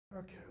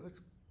Okay, let's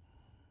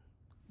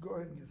go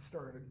ahead and get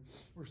started.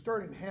 We're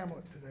starting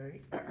Hamlet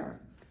today.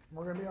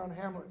 We're going to be on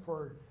Hamlet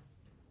for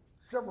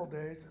several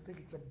days. I think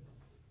it's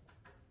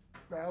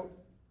about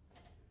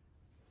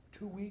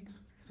 2 weeks,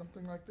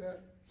 something like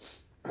that.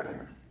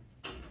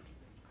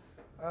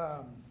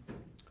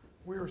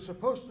 We were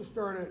supposed to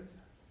start it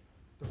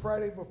the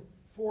Friday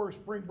before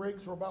spring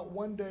break, so about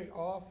 1 day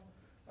off.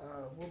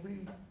 We'll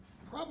be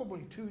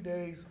probably 2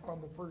 days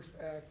on the first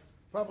act,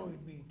 probably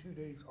be 2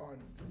 days on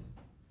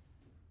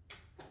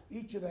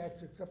each of the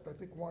acts, except I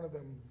think one of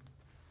them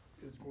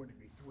is going to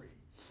be 3.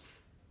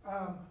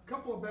 A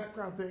couple of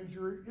background things.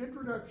 Your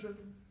introduction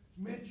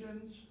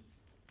mentions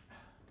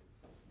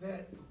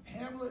that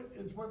Hamlet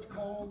is what's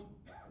called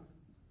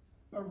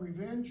a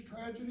revenge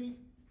tragedy,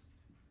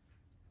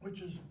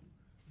 which is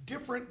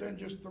different than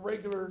just the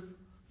regular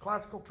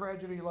classical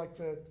tragedy like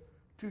the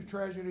 2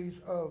 tragedies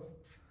of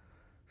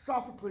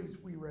Sophocles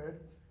we read.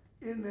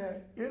 In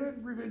that, in a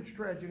revenge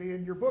tragedy,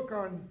 and your book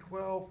on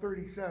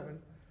 1237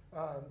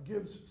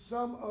 gives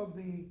some of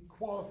the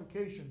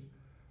qualifications.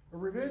 A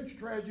revenge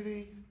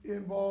tragedy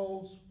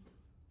involves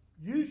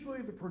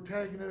usually the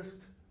protagonist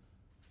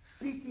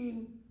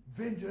seeking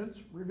vengeance,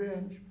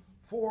 revenge,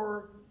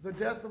 for the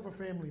death of a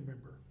family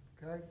member.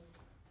 Okay?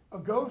 A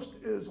ghost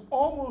is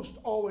almost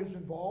always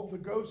involved, the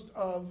ghost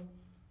of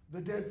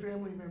the dead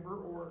family member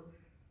or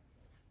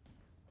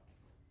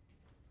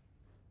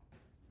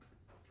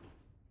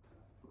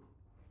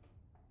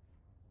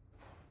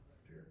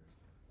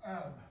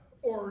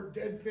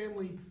dead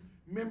family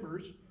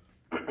members.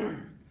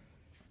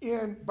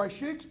 And by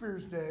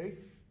Shakespeare's day,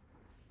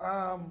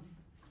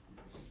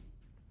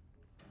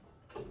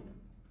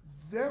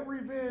 that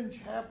revenge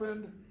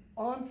happened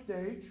on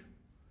stage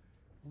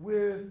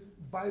with,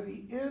 by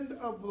the end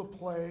of the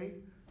play,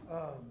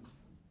 a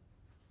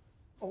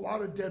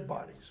lot of dead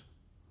bodies.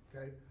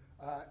 Okay,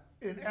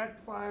 in Act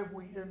 5,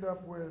 we end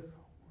up with 1,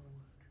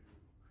 2,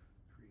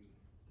 3,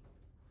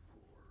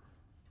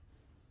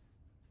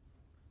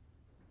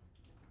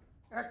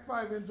 4. Act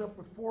 5 ends up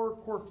with 4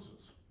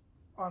 corpses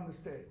on the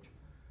stage.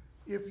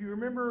 If you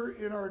remember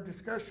in our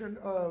discussion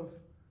of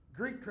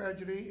Greek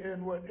tragedy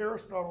and what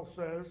Aristotle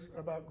says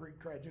about Greek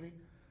tragedy,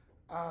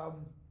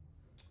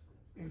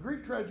 in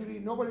Greek tragedy,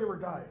 nobody ever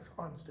dies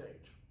on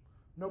stage.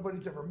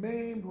 Nobody's ever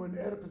maimed when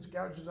Oedipus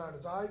gouges out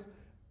his eyes.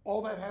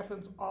 All that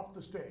happens off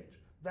the stage.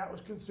 That was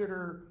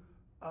considered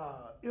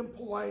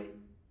impolite,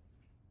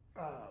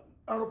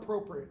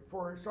 inappropriate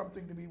for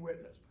something to be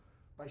witnessed.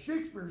 By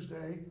Shakespeare's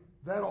day,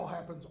 that all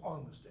happens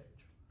on the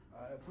stage.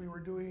 If we were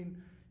doing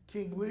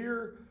King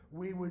Lear,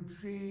 we would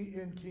see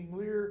in King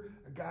Lear,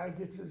 a guy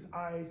gets his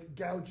eyes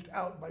gouged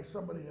out by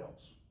somebody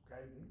else.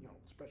 Okay, you know,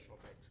 special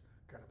effects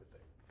kind of a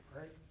thing,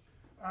 right?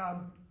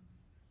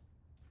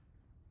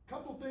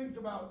 Couple things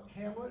about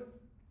Hamlet.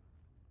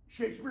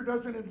 Shakespeare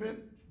doesn't invent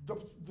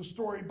the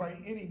story by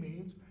any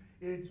means.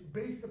 It's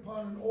based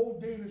upon an old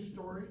Danish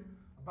story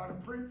about a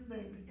prince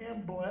named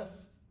Hamlet,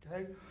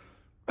 okay,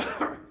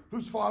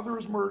 whose father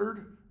is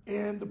murdered,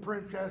 and the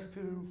prince has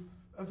to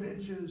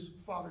avenge his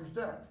father's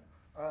death.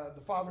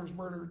 The father is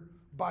murdered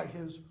by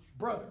his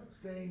brother.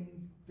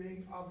 Same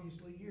thing,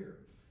 obviously, here.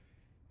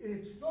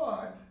 It's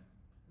thought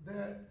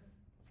that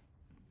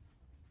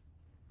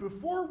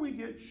before we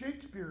get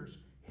Shakespeare's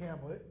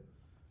Hamlet,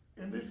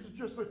 and this is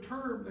just a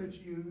term that's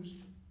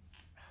used,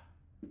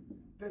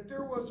 that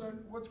there was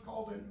what's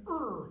called an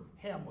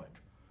Hamlet.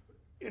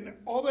 And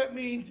all that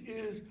means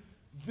is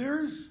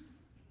there's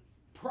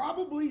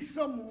probably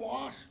some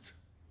lost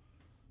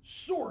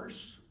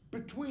source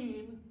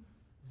between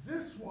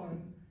this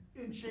one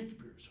and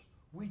Shakespeare's.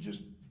 We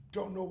just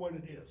don't know what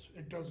it is.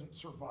 It doesn't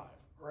survive,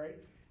 right?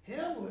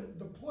 Hamlet,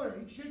 the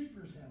play,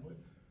 Shakespeare's Hamlet,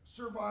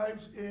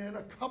 survives in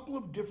a couple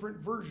of different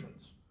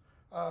versions.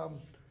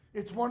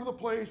 It's one of the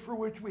plays for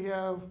which we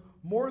have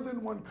more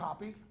than one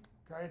copy.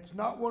 Okay, it's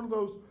not one of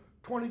those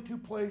 22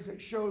 plays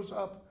that shows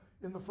up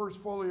in the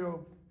first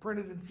folio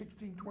printed in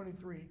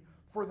 1623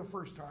 for the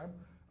first time.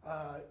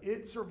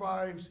 It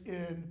survives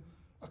in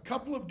a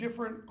couple of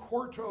different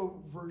quarto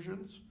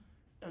versions,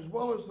 as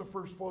well as the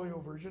first folio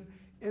version,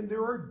 and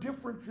there are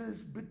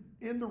differences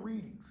in the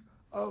readings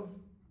of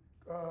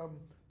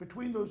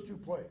between those 2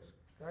 plays.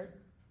 Okay. Anything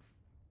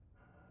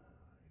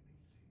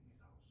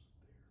else there?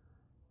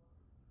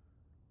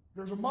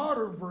 There's a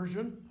modern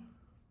version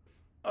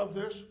of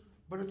this,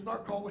 but it's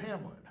not called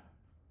Hamlet.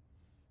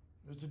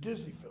 There's a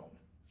Disney film,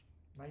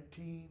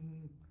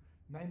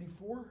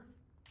 1994.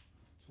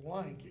 It's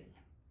Lion King.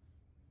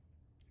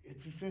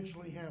 It's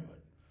essentially Hamlet.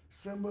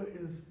 Simba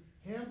is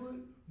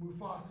Hamlet.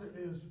 Mufasa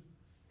is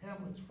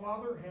Hamlet's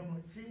father,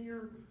 Hamlet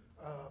Sr.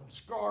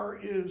 Scar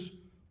is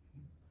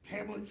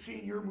Hamlet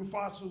Sr.,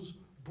 Mufasa's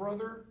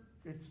brother.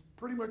 It's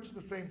pretty much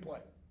the same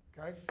play.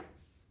 Okay?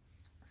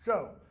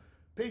 So,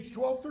 page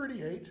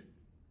 1238,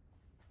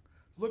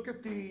 look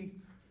at the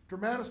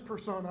dramatis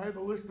personae, the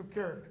list of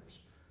characters.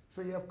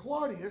 So you have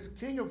Claudius,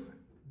 king of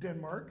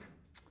Denmark,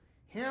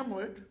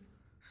 Hamlet,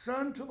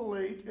 son to the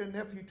late and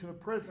nephew to the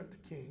present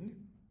king.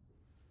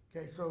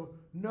 Okay, so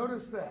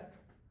notice that.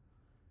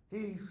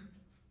 He's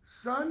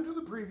son to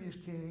the previous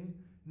king,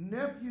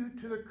 nephew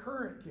to the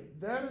current king.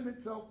 That in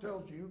itself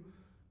tells you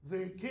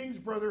the king's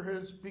brother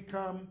has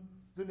become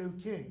the new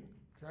king.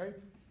 Okay?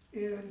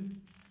 In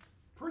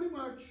pretty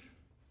much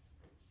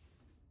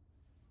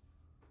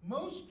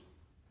most,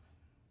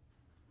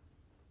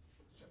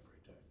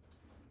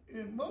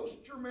 in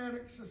most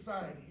Germanic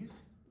societies,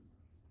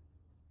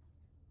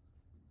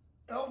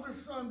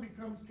 eldest son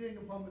becomes king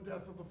upon the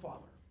death of the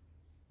father.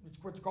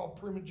 It's what's called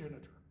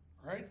primogeniture,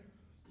 right?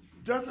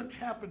 Doesn't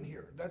happen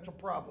here. That's a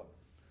problem.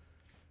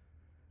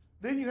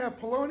 Then you have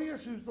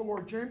Polonius, who's the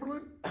Lord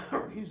Chamberlain.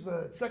 He's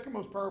the second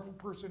most powerful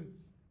person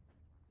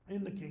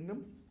in the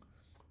kingdom.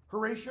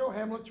 Horatio,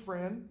 Hamlet's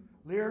friend.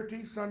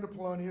 Laertes, son to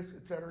Polonius,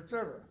 etc.,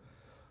 etc.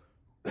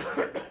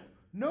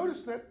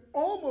 Notice that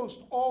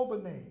almost all the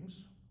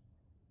names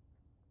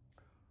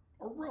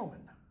are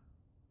Roman.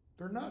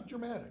 They're not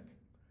Germanic.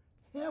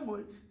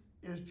 Hamlet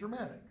is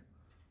Germanic.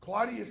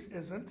 Claudius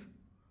isn't.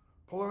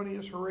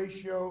 Polonius,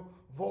 Horatio,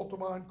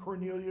 Voltimand,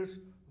 Cornelius,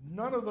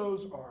 none of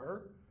those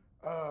are.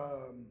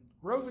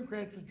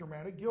 Rosencrantz is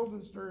Germanic.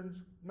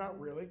 Guildenstern's not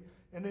really.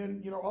 And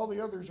then, all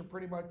the others are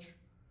pretty much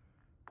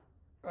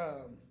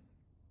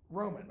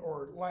Roman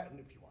or Latin,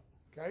 if you want.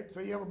 Okay? So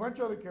you have a bunch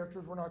of other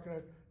characters we're not going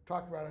to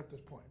talk about at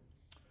this point.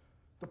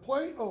 The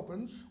play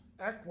opens,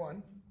 Act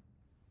 1,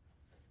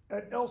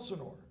 at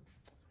Elsinore.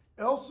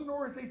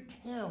 Elsinore is a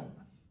town.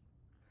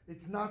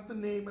 It's not the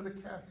name of the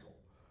castle.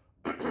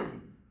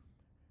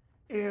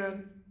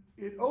 And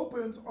it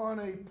opens on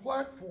a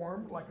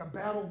platform, like a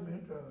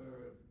battlement,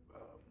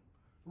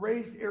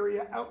 raised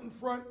area out in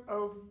front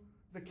of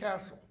the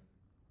castle.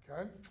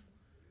 Okay?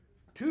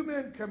 Two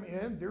men come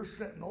in, they're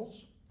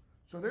sentinels,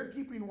 so they're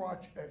keeping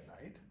watch at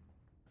night.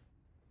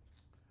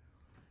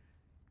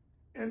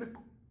 And the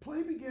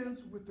play begins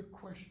with the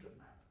question,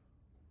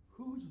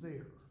 who's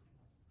there?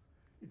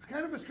 It's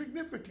kind of a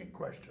significant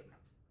question,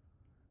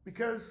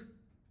 because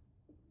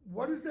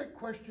what does that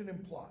question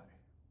imply?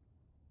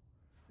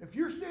 If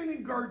you're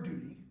standing guard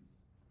duty,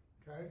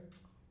 okay,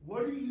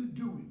 what are you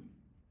doing?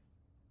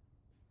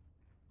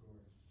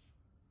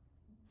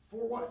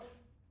 For what?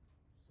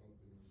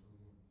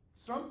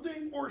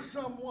 Something or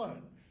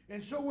someone.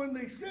 And so when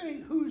they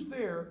say who's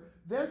there,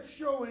 that's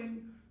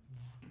showing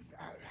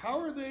how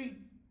are they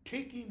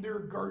taking their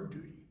guard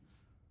duty.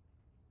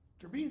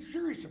 They're being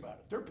serious about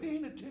it. They're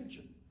paying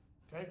attention.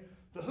 Okay?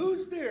 The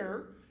who's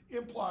there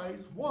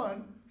implies,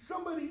 one,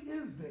 somebody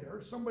is there,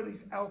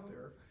 somebody's out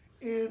there,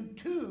 and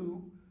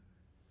two,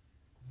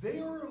 they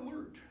are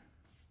alert.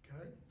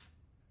 Okay?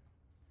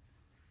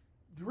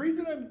 The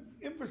reason I'm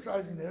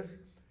emphasizing this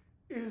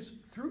is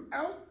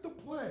throughout the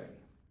play,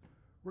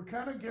 we're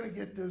kind of going to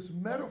get this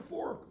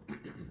metaphorical,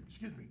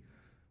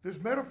 this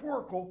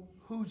metaphorical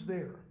who's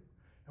there.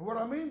 And what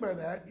I mean by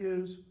that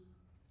is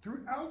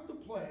throughout the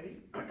play,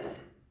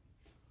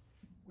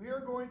 we are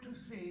going to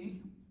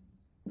see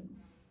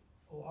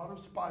a lot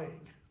of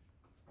spying.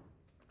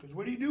 Because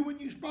what do you do when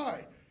you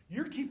spy?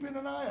 You're keeping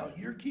an eye out.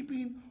 You're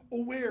keeping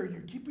aware.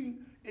 You're keeping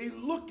a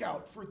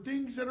lookout for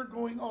things that are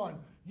going on,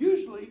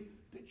 usually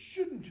that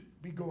shouldn't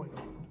be going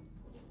on.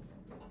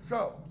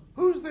 So,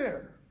 who's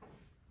there?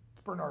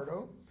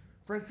 Bernardo.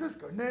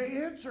 Francisco.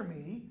 Nay, answer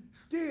me.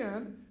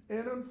 Stand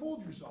and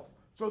unfold yourself.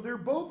 So they're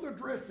both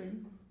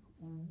addressing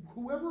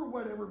whoever,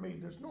 whatever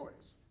made this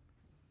noise.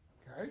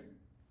 Okay?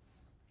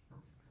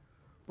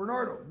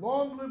 Bernardo.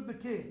 Long live the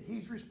king.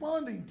 He's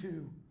responding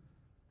to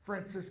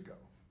Francisco.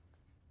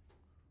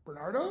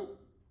 Bernardo?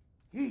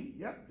 He.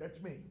 Yep,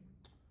 that's me.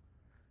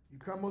 You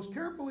come most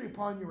carefully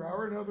upon your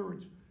hour. In other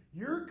words,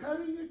 you're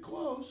cutting it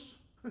close.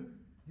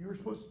 You were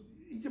supposed to,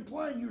 he's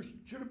implying you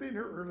should have been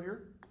here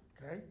earlier.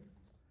 Okay?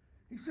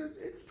 He says,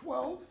 it's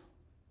 12.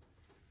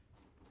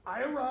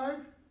 I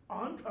arrived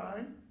on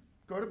time.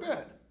 Go to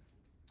bed.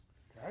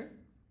 Okay?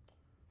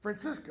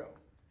 Francisco,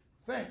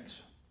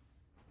 thanks.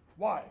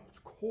 Why? It's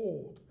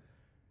cold.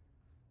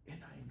 And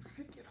I'm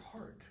sick at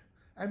heart.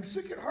 I'm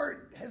sick at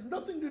heart has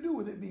nothing to do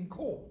with it being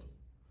cold.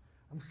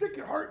 I'm sick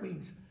at heart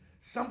means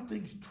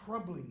something's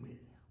troubling me.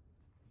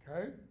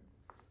 Okay?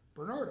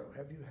 Bernardo,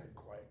 have you had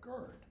quiet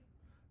guard?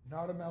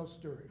 Not a mouse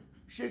stirring.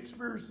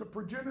 Shakespeare's the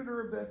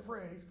progenitor of that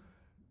phrase.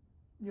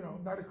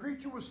 Not a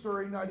creature was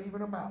stirring, not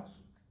even a mouse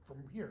from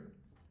here.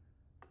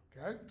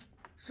 Okay?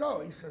 So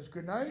he says,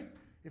 good night.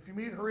 If you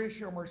meet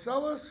Horatio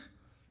Marcellus,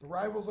 the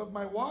rivals of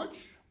my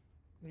watch,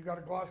 you got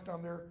a gloss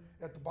down there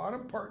at the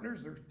bottom,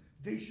 partners,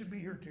 they should be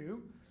here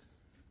too.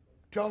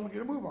 Tell them to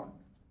get a move on.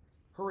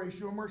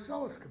 Horatio and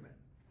Marcellus come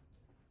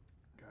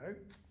in. Okay?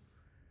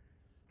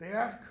 They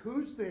ask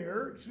who's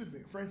there.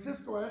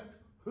 Francisco asked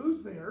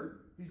who's there.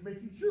 He's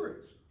making sure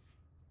it's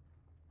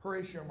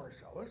Horatio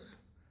Marcellus.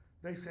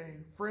 They say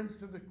friends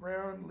to the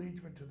crown,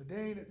 liegemen to the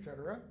Dane,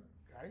 etc.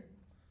 Okay?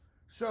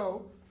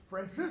 So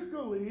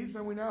Francisco leaves,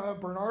 and we now have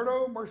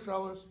Bernardo,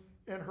 Marcellus,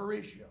 and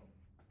Horatio.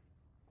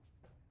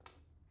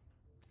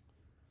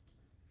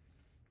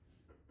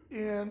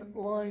 In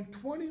line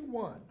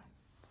 21,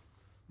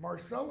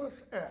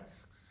 Marcellus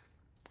asks,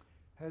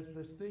 has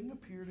this thing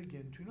appeared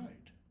again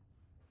tonight?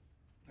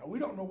 Now, we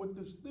don't know what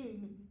this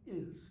thing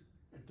is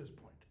at this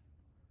point.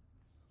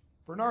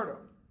 Bernardo,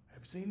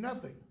 have seen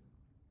nothing.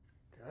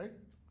 Okay?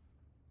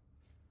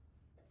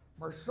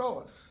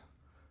 Marcellus,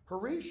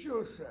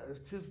 Horatio says,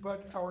 'tis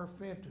but our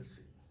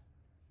fantasy.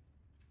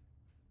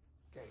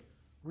 Okay.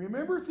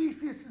 Remember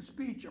Theseus'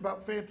 speech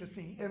about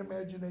fantasy and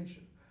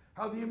imagination.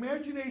 How the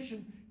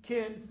imagination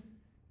can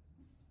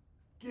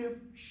give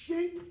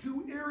shape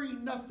to airy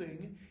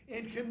nothing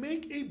and can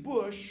make a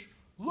bush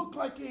look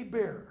like a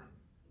bear.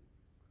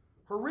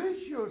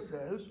 Horatio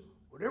says,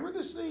 whatever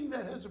this thing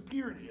that has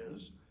appeared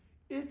is,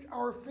 it's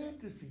our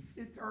fantasies,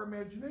 it's our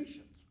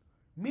imaginations,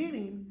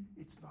 meaning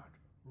it's not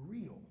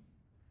real.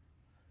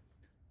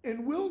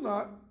 And will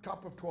not,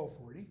 top of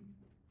 1240,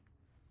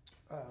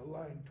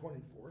 line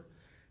 24,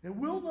 and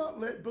will not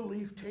let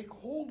belief take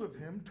hold of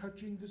him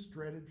touching this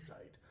dreaded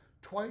sight,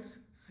 twice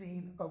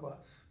seen of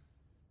us.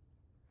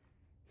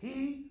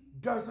 He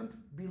doesn't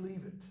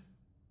believe it.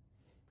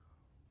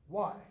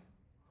 Why?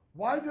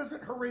 Why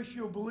doesn't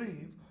Horatio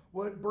believe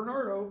what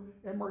Bernardo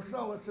and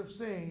Marcellus have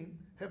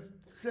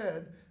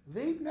said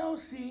they've now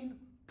seen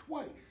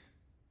twice?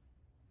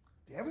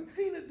 They haven't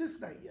seen it this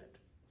night yet.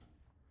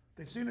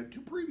 They've seen it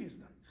 2 previous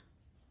nights.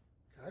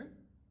 Okay?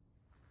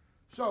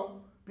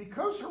 So,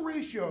 because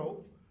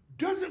Horatio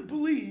doesn't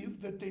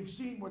believe that they've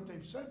seen what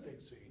they've said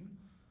they've seen,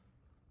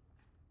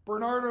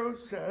 Bernardo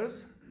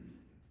says,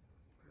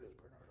 it is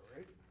Bernardo,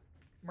 right?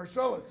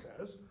 Marcellus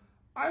says,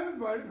 I've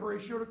invited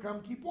Horatio to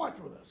come keep watch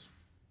with us.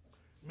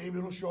 Maybe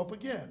it'll show up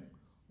again.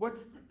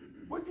 What's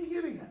he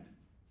getting at?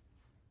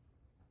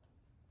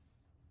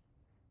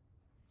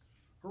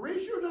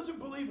 Horatio doesn't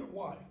believe it.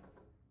 Why?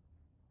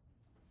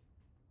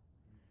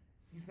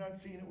 He's not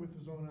seeing it with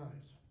his own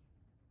eyes.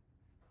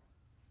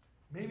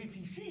 Maybe if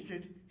he sees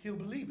it, he'll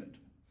believe it.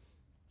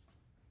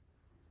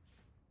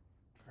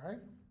 Okay?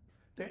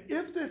 That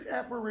if this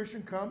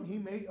apparition come, he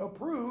may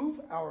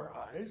approve our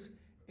eyes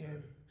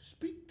and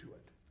speak to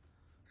it.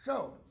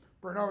 So,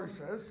 Bernardo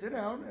says, sit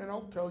down and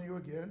I'll tell you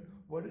again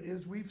what it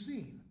is we've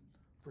seen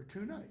for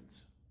 2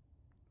 nights.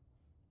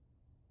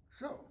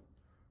 So,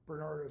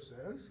 Bernardo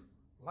says,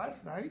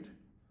 last night,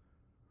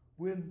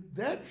 when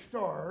that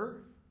star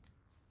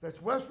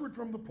that's westward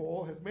from the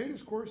pole hath made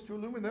his course to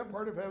illumine that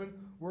part of heaven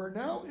where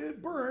now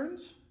it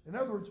burns, in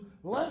other words,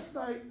 last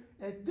night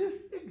at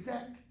this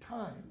exact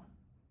time,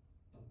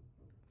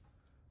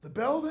 the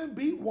bell then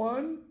beat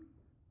 1,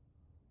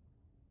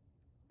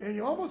 and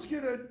you almost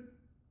get an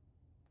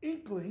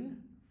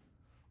inkling,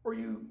 or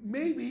you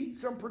maybe,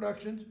 some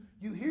productions,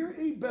 you hear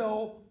a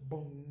bell,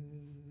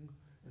 boom,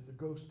 and the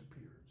ghost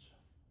appears.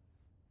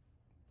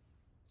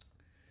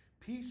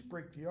 Peace,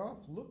 break thee off,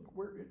 look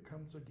where it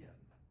comes again.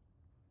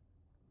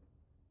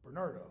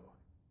 Bernardo,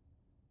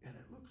 and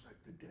it looks like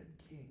the dead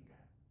king.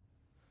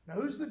 Now,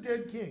 who's the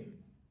dead king?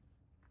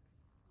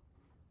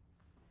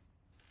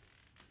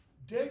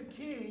 Dead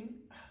king,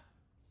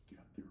 get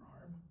up there,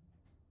 arm,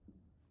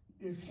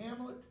 is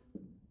Hamlet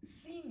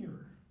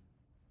Sr.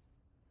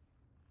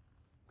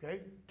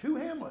 Okay, 2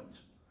 Hamlets.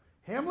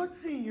 Hamlet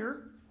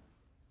Sr.,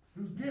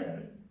 who's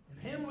dead, and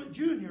Hamlet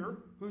Jr.,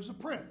 who's the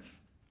prince.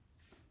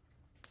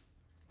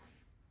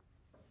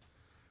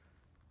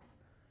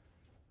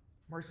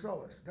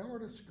 Marcellus, thou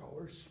art a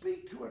scholar,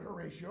 speak to it,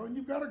 Horatio, and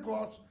you've got a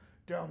gloss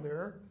down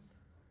there.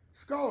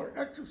 Scholar,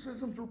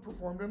 exorcisms were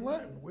performed in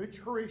Latin, which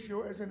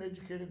Horatio, as an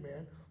educated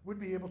man,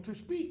 would be able to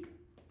speak.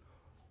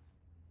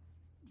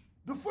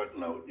 The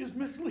footnote is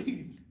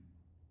misleading,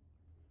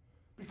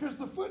 because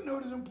the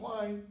footnote is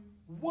implying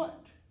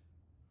what?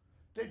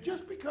 That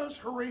just because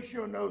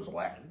Horatio knows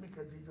Latin,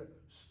 because he's a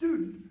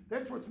student,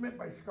 that's what's meant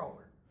by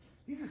scholar.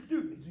 He's a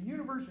student, he's a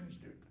university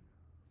student.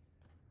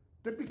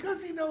 That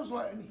because he knows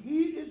Latin,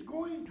 he is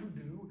going to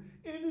do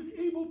and is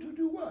able to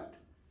do what?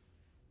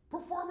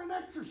 Perform an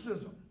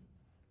exorcism.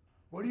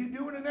 What do you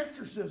do in an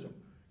exorcism?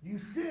 You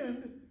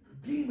send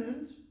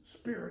demons,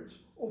 spirits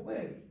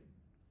away.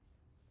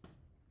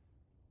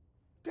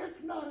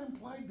 That's not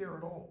implied there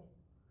at all,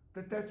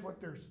 that that's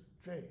what they're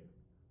saying.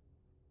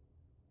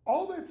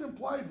 All that's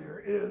implied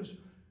there is,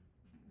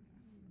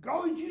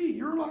 golly gee,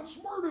 you're a lot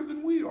smarter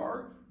than we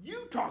are.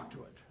 You talk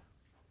to it.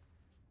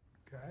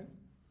 Okay?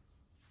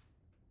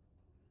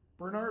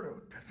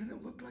 Bernardo, doesn't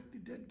it look like the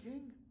dead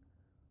king?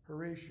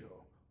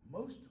 Horatio,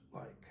 most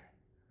like.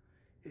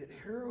 It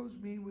harrows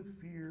me with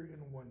fear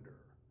and wonder.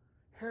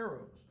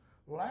 Harrows,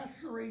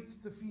 lacerates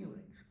the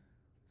feelings.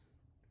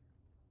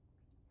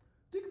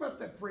 Think about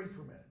that phrase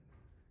for a minute.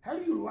 How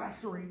do you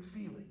lacerate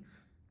feelings?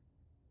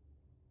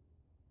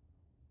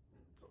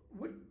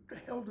 What the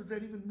hell does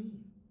that even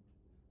mean?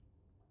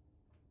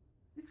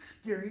 It's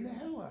scaring the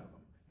hell out of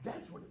them.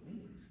 That's what it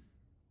means.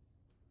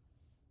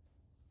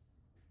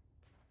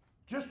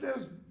 Just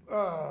as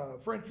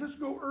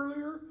Francisco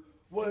earlier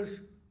was,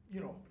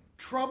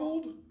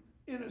 troubled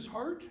in his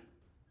heart,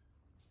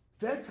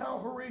 that's how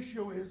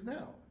Horatio is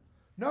now.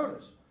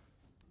 Notice,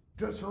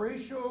 does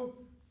Horatio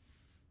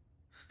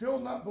still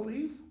not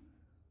believe?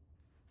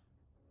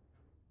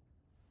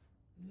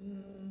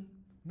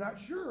 Not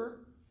sure,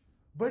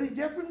 but he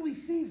definitely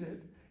sees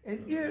it,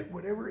 and it,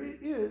 whatever it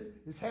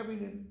is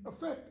having an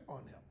effect on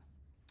him.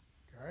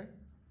 Okay?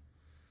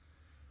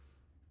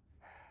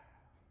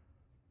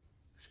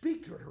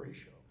 Speak to it,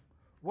 Horatio.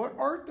 What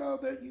art thou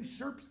that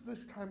usurpst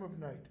this time of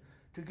night,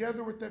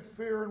 together with that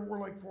fair and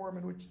warlike form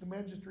in which the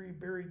magistracy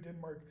buried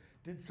Denmark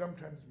did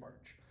sometimes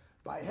march?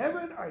 By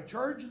heaven, I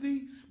charge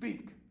thee,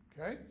 speak.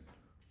 Okay?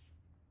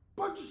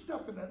 Bunch of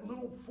stuff in that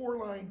little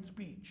 4-line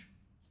speech.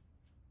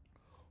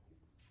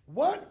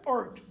 What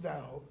art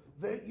thou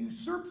that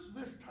usurps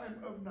this time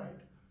of night?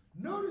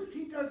 Notice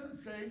he doesn't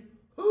say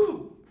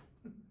who.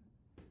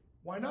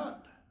 Why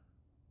not?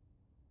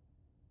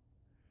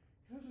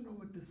 He doesn't know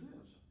what this is.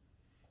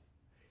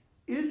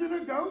 Is it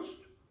a ghost?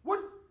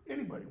 What?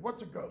 Anybody?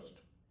 What's a ghost?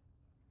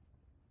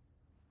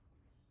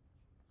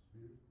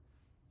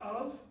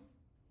 Of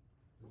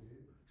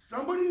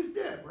somebody who's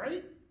dead,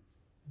 right?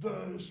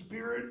 The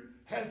spirit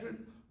hasn't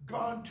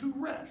gone to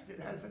rest.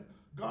 It hasn't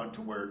gone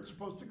to where it's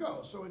supposed to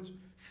go. So it's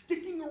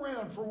sticking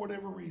around for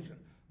whatever reason.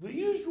 The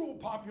usual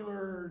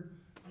popular,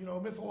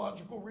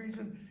 mythological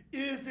reason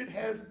is it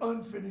has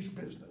unfinished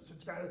business.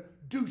 It's got to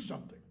do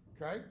something,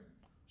 okay?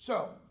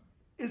 So,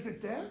 is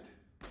it that?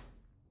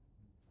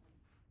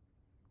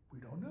 We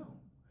don't know.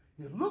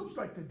 It looks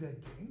like the dead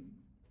king.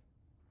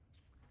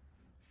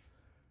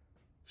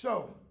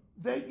 So,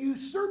 that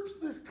usurps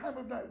this time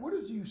of night. What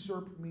does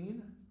usurp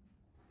mean?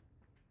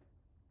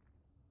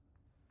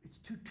 It's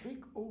to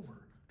take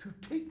over, to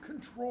take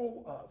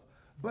control of,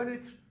 but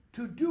it's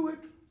to do it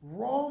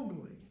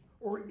wrongly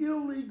or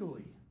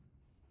illegally.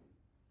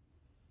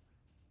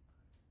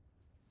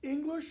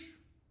 English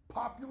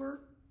popular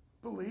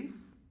belief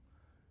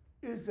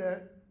is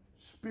that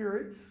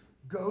spirits,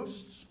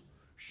 ghosts,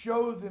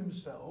 show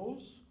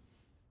themselves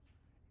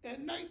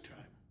at nighttime.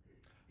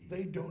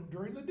 They don't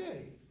during the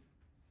day.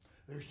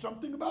 There's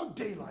something about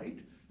daylight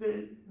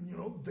that,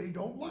 they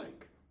don't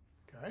like.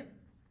 Okay?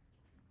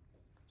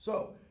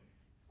 So,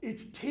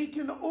 it's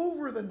taken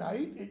over the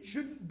night. It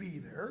shouldn't be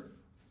there.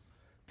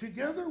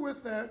 Together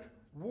with that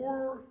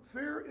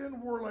fair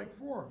and warlike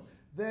form.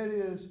 That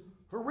is,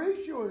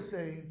 Horatio is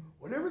saying,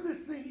 whatever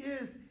this thing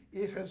is,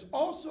 it has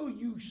also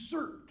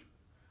usurped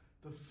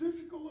the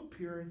physical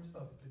appearance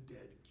of the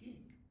dead king.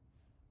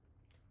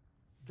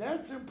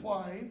 That's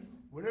implying,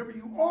 whatever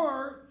you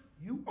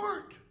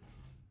aren't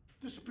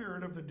the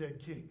spirit of the dead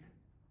king.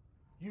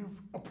 You've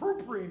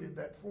appropriated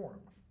that form.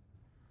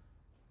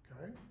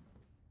 Okay?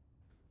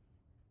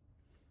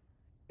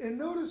 And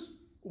notice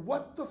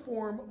what the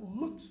form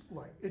looks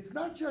like. It's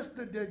not just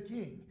the dead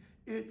king.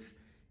 It's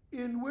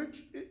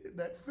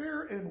that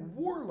fair and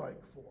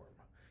warlike form,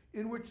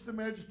 in which the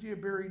majesty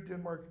of buried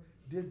Denmark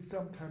did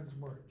sometimes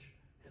march.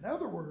 In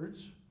other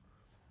words,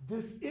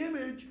 this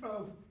image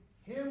of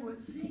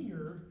Hamlet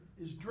Sr.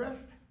 is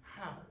dressed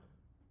how?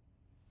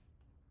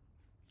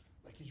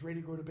 Like he's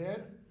ready to go to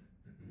bed?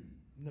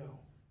 No.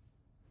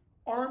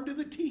 Armed to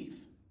the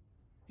teeth.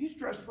 He's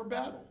dressed for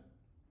battle.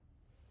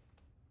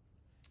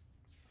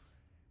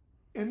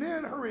 And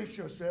then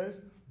Horatio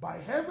says, by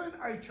heaven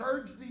I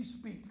charge thee,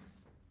 speak.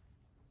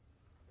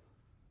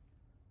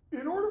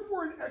 In order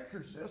for an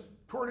exorcist,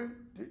 according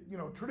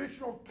to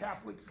traditional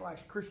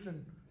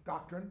Catholic/Christian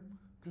doctrine,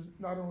 because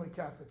not only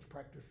Catholics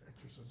practice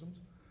exorcisms,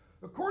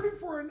 according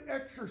for an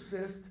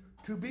exorcist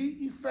to be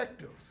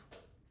effective,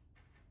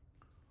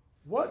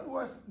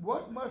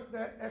 what must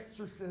that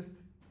exorcist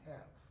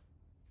have?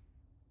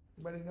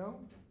 Anybody know?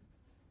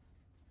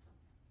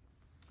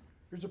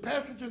 There's a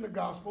passage in the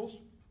Gospels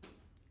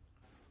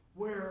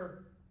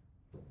where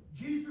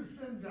Jesus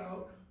sends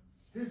out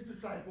his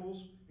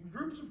disciples in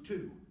groups of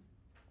 2,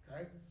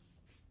 okay?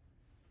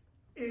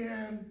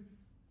 And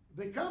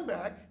they come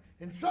back,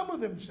 and some of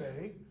them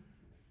say,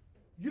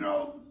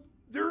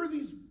 there are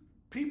these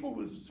people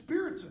with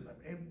spirits in them,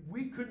 and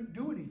we couldn't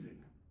do anything.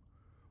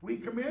 We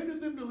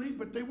commanded them to leave,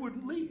 but they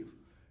wouldn't leave.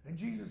 And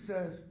Jesus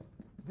says,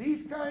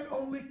 these kind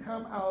only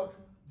come out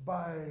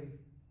by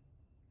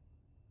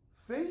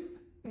faith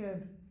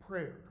and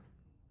prayer.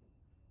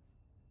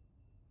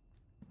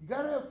 You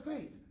got to have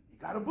faith. You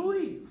got to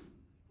believe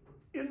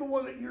in the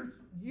one that you're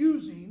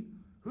using,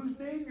 whose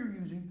name you're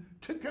using,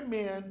 to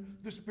command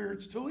the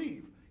spirits to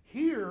leave.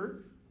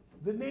 Here,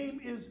 the name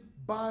is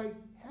by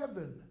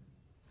heaven.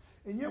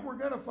 And yet we're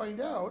going to find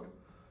out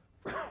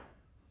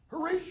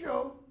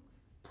Horatio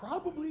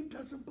probably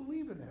doesn't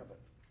believe in heaven.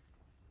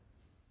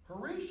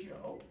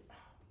 Horatio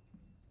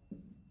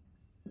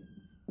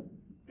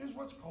is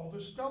what's called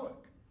a Stoic.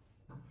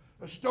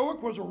 A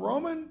Stoic was a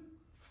Roman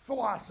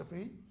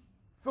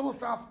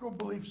philosophical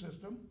belief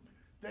system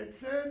that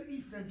said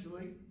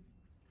essentially,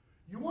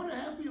 you want a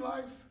happy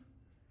life?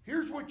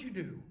 Here's what you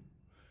do.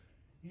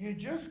 You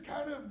just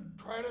kind of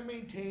try to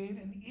maintain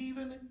an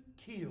even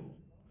keel.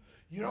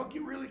 You don't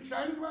get really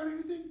excited about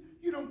anything.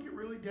 You don't get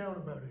really down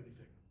about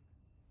anything.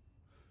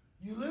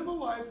 You live a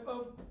life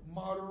of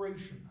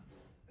moderation.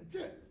 That's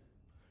it.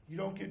 You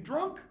don't get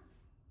drunk.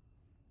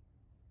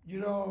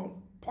 You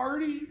don't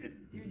party.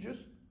 You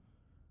just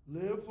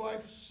live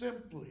life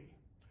simply.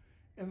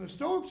 And the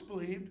Stoics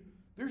believed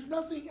there's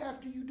nothing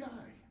after you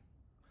die.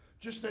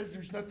 Just as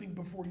there's nothing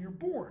before you're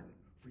born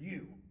for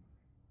you.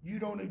 You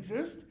don't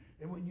exist,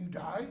 and when you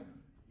die,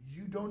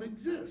 you don't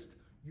exist.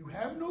 You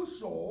have no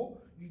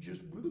soul, you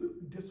just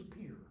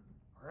disappear.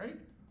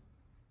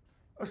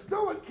 A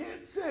Stoic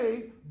can't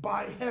say,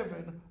 by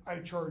heaven I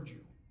charge you.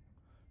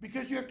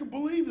 Because you have to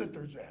believe that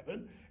there's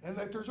heaven and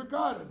that there's a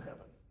God in heaven.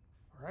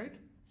 All right?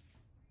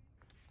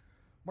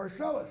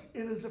 Marcellus,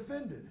 it is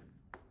offended.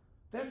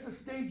 That's a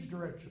stage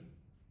direction.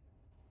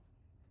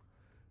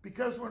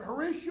 Because when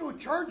Horatio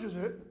charges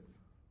it,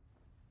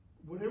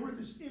 whatever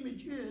this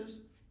image is,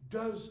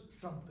 does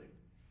something.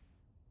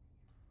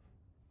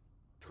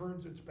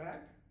 Turns its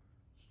back,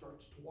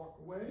 starts to walk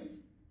away.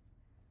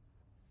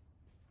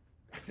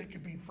 I think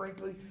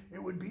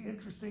it would be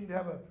interesting to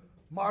have a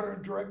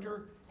modern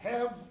director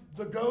have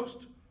the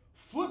ghost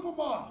flip them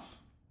off.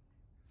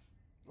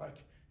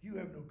 Like, you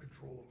have no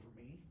control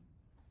over me.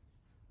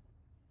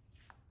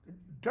 It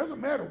doesn't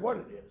matter what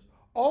it is.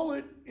 All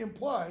it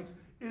implies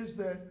is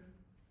that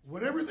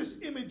whatever this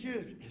image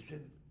is,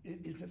 it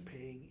isn't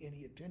paying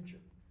any attention.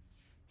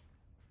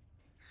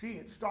 See,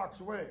 it stalks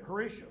away.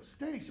 Horatio,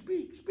 stay,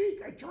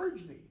 speak, I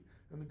charge thee.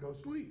 And the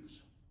ghost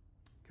leaves.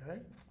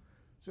 Okay?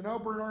 So now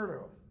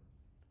Bernardo.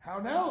 How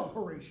now,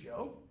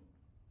 Horatio?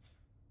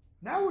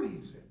 Now what do you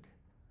think?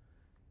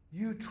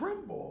 You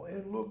tremble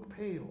and look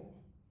pale.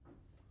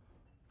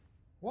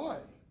 Why?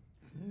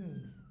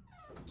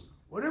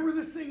 Whatever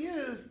this thing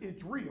is,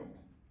 it's real.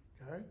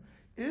 Okay?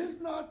 Is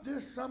not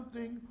this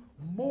something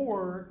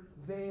more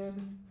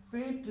than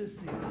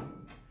fantasy?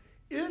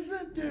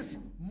 Isn't this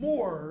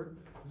more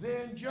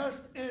than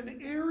just an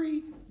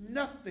airy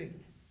nothing?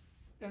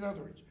 In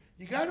other words,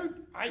 you got to,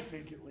 I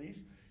think at least,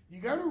 you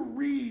got to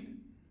read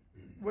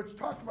what's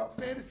talked about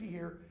fantasy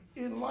here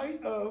in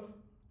light of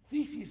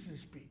Theseus'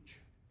 speech.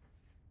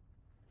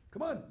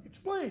 Come on,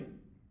 explain.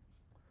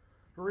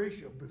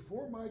 Horatio,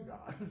 before my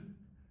God,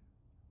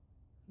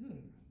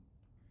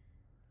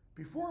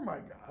 before my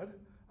God,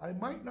 I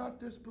might not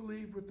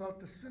disbelieve without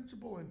the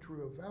sensible and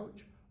true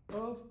avouch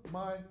of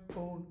my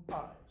own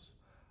eyes.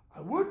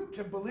 I wouldn't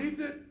have believed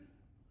it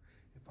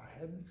if I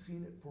hadn't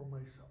seen it for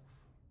myself.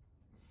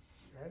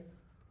 Okay?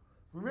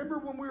 Remember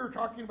when we were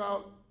talking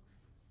about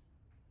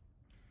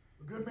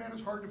a good man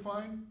is hard to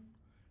find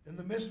in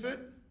The Misfit?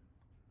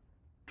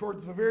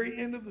 Towards the very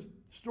end of the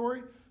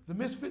story, the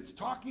misfit's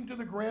talking to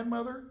the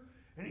grandmother,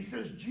 and he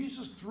says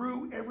Jesus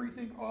threw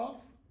everything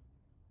off.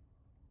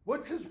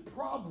 What's his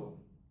problem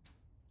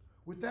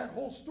with that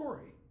whole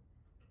story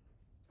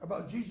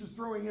about Jesus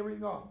throwing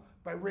everything off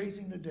by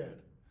raising the dead?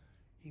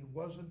 He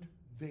wasn't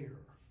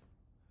there.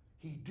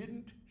 He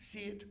didn't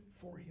see it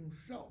for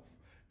himself,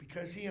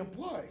 because he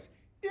implies,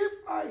 if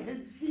I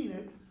had seen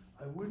it,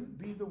 I wouldn't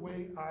be the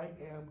way I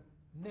am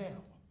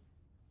now.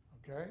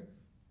 Okay?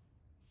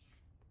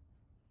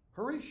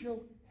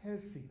 Horatio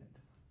has seen it.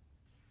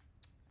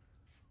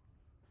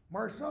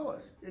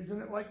 Marcellus,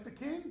 isn't it like the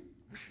king?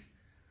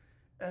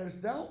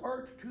 As thou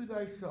art to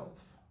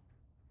thyself.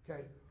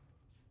 Okay.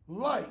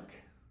 Like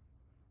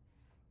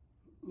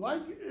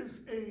is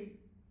a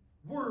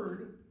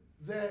word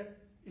that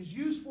is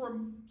used for a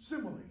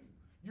simile.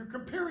 You're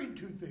comparing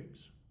two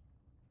things.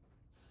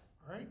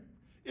 All right?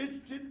 It's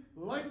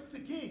like the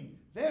king.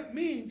 That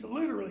means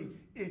literally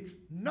it's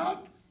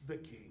not the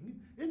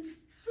king. It's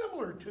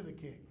similar to the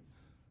king.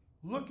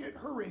 Look at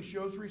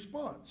Horatio's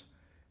response.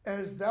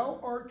 As thou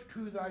art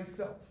to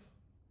thyself.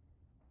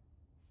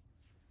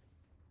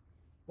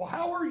 Well,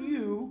 how are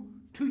you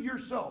to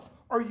yourself?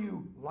 Are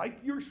you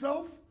like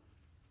yourself?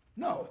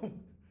 No.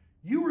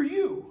 You are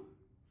you.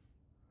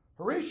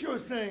 Horatio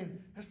is saying,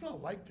 that's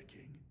not like the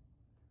king.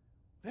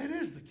 That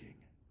is the king.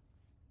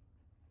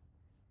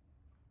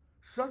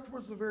 Such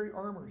was the very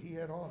armor he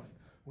had on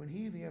when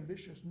he, the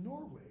ambitious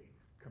Norway,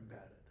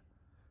 combated.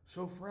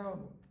 So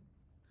frowned one.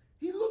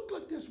 He looked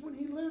like this when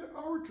he led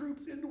our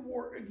troops into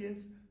war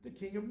against the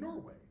king of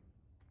Norway.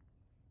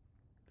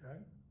 Okay?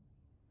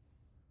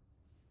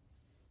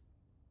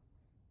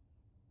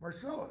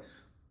 Marcellus,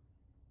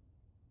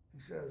 he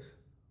says,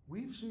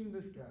 we've seen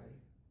this guy,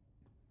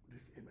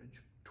 this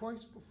image,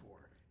 twice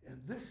before, in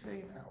this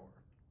same hour.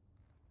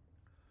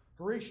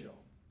 Horatio,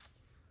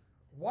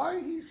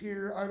 why he's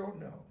here, I don't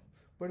know.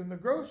 But in the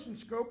gross and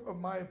scope of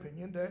my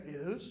opinion, that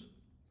is,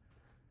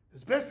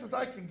 as best as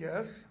I can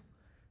guess,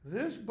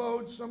 this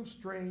bodes some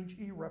strange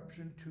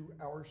eruption to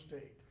our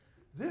state.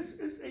 This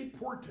is a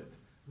portent.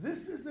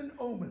 This is an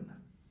omen.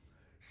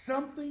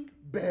 Something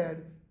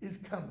bad is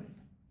coming.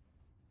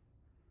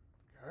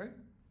 Okay?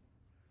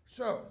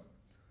 So,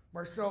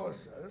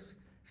 Marcellus says,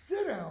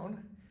 sit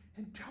down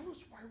and tell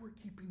us why we're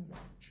keeping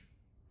watch.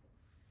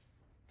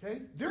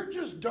 Okay? They're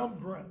just dumb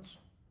grunts.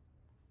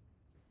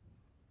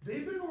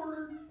 They've been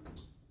ordered,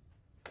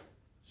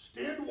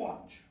 stand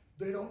watch.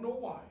 They don't know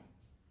why.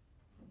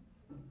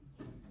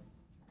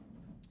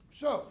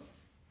 So,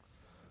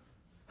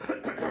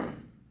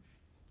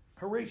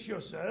 Horatio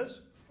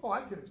says, oh,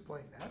 I can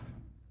explain that.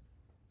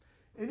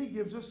 And he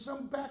gives us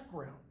some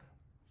background.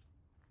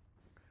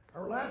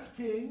 Our last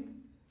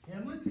king,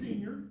 Hamlet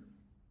Sr.,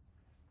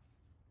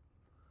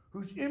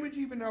 whose image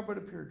even now but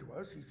appeared to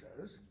us, he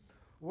says,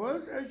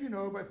 was, as you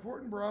know, by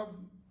Fortinbras of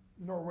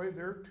Norway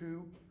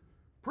thereto,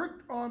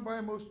 pricked on by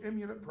a most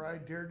eminent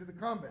pride, dared to the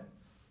combat.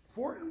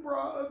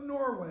 Fortinbras of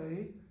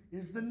Norway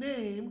is the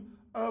name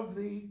of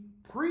the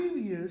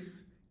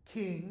previous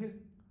king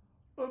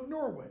of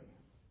Norway.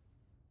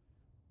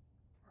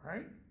 All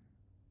right?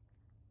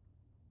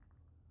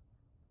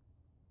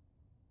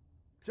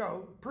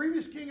 So,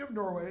 previous king of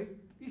Norway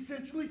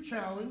essentially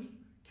challenged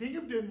King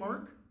of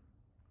Denmark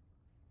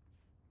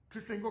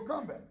to single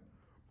combat.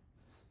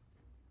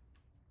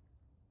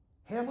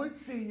 Hamlet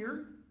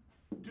Sr.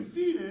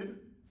 defeated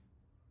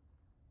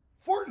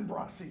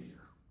Fortinbras Sr.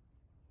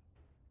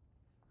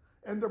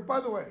 And by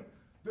the way,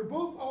 they're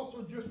both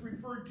also just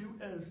referred to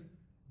as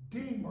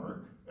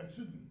Denmark,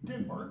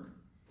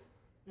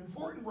 and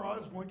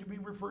Fortinbras is going to be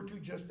referred to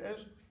just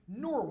as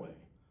Norway.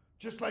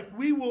 Just like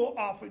we will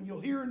often,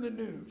 you'll hear in the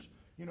news,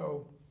 you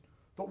know,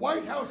 the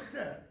White House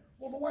said.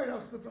 Well, the White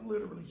House doesn't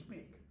literally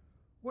speak.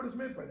 What is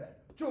meant by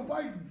that? Joe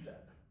Biden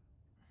said.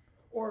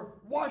 Or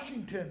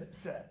Washington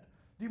said.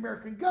 The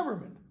American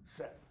government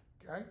said.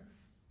 Okay?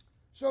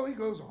 So he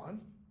goes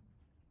on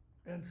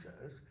and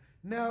says,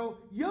 now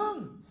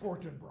young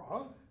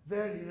Fortinbras,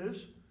 that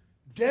is,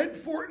 dead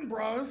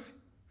Fortinbras'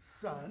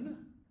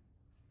 son,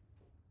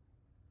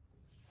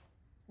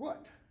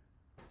 what?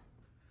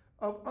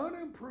 Of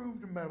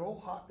unimproved metal,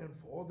 hot and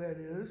full, that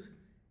is,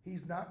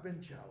 he's not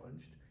been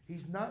challenged,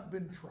 he's not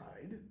been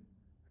tried,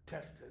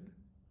 tested.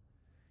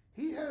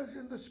 He has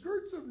in the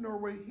skirts of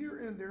Norway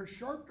here and there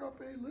sharked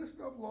up a list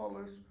of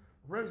lawless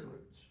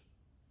resolutes.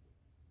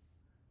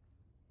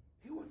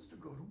 He wants to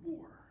go to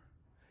war.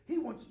 He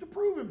wants to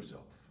prove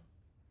himself.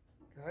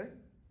 Okay?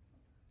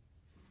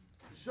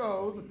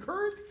 So the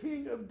current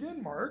king of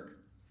Denmark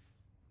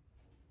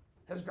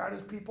has got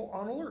his people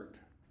on alert.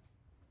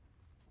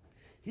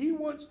 He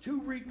wants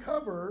to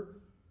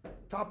recover,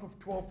 top of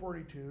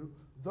 1242,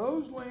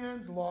 those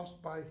lands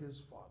lost by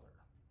his father.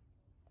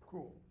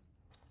 Cool.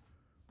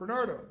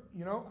 Bernardo,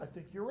 you know, I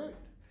think you're right.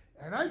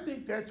 And I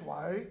think that's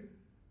why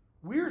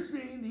we're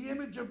seeing the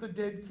image of the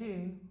dead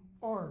king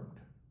armed.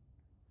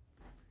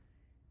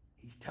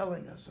 He's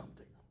telling us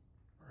something,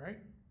 all right?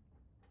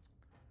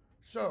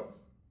 So,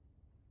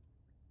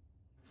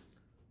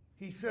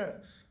 he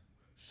says,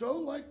 so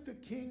like the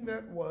king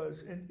that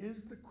was and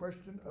is the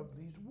question of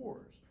these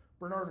wars.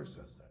 Bernardo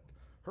says that.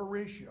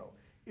 Horatio,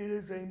 it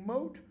is a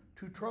mote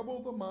to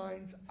trouble the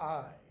mind's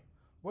eye.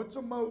 What's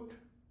a mote?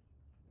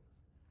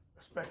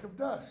 A speck of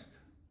dust.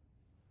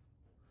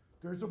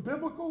 There's a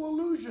biblical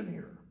allusion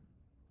here.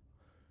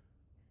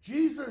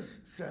 Jesus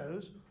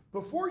says,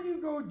 before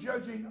you go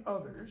judging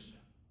others,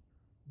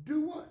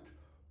 do what?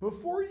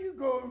 Before you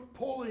go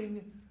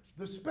pulling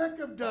the speck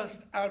of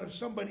dust out of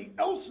somebody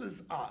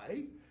else's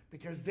eye,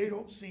 because they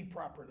don't see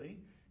properly,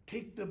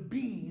 take the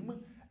beam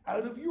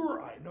out of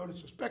your eye.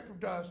 Notice a speck of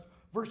dust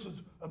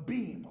versus a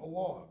beam, a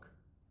log.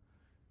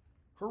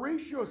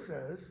 Horatio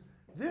says,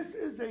 this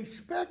is a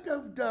speck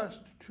of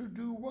dust to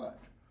do what?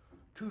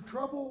 To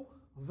trouble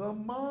the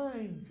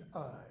mind's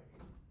eye.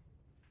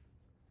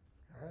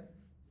 Okay?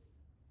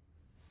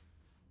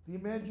 The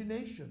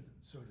imagination,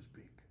 so to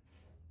speak.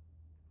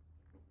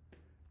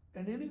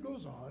 And then he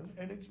goes on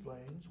and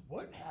explains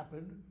what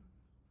happened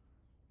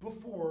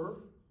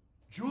before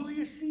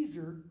Julius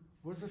Caesar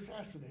was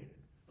assassinated.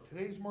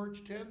 Today's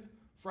March 10th,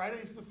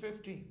 Friday's the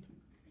 15th.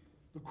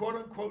 The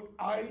quote-unquote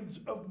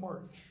Ides of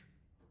March.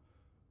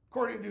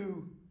 According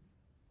to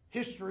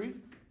history,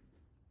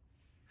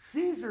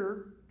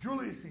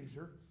 Julius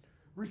Caesar,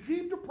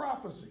 received a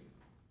prophecy.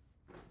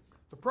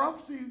 The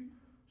prophecy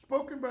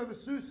spoken by the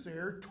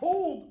soothsayer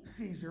told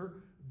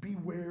Caesar,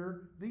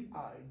 beware the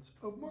Ides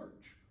of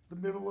March. The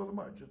middle of the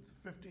month, it's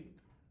the 15th.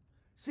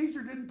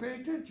 Caesar didn't pay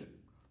attention.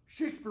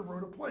 Shakespeare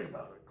wrote a play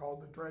about it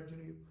called The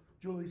Tragedy of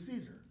Julius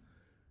Caesar.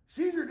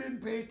 Caesar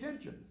didn't pay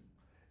attention.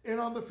 And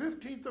on the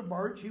 15th of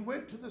March, he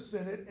went to the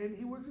Senate and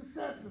he was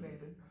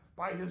assassinated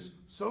by his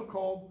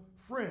so-called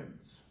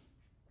friends.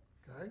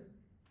 Okay?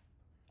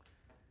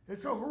 And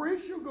so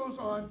Horatio goes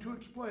on to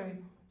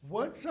explain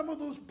what some of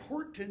those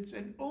portents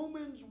and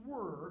omens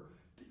were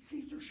that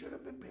Caesar should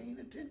have been paying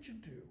attention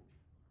to.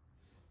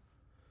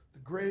 The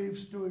grave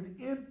stood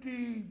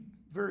empty,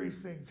 various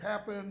things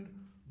happened,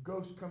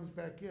 ghost comes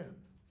back in.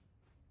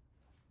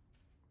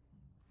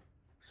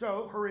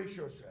 So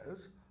Horatio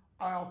says,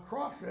 I'll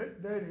cross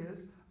it, that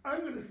is,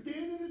 I'm going to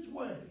stand in its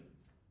way.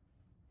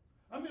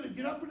 I'm going to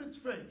get up in its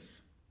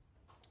face.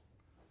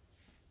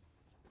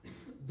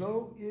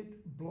 Though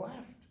it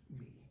blast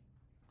me.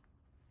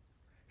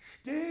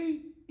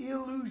 Stay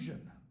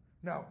illusion.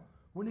 Now,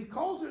 when he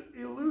calls it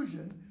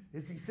illusion,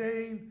 is he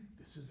saying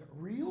this isn't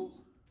real?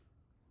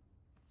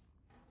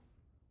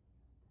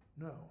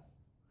 No.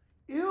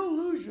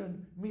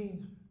 Illusion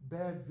means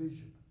bad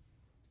vision.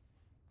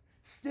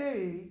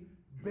 Stay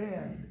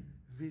bad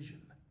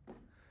vision.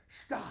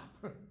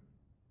 Stop.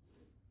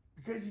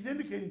 Because he's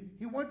indicating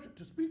he wants it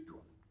to speak to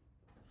him.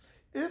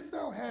 If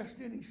thou hast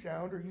any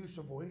sound or use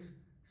of voice,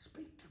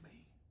 speak to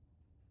me.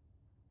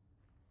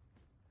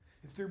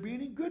 If there be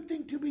any good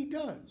thing to be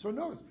done. So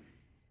notice,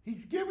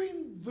 he's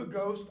giving the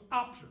ghost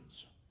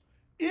options.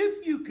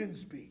 If you can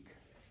speak,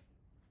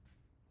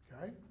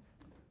 okay,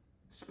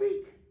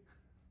 speak.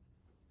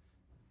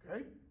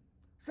 Okay?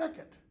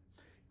 Second,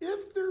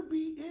 if there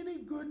be any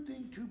good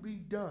thing to be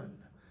done,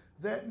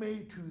 that may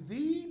to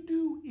thee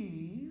do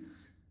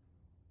ease,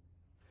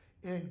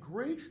 and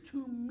grace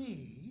to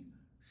me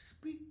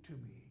speak to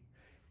me.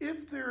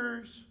 If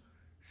there's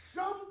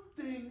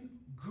something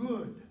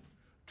good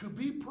to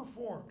be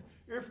performed,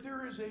 if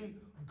there is a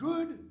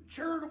good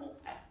charitable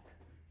act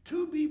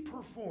to be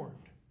performed,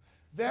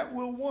 that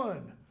will,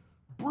 one,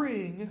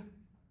 bring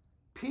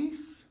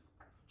peace,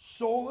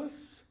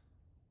 solace,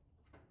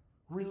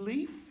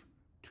 relief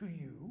to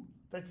you,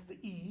 that's the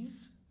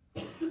ease,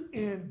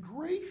 and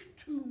grace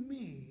to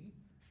me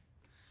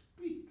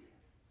speak.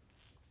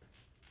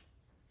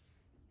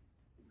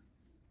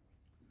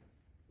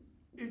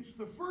 It's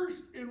the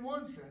first, in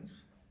one sense,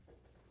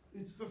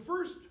 it's the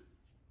first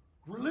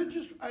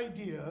religious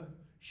idea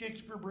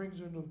Shakespeare brings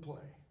into the play.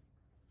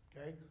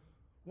 Okay?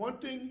 One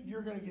thing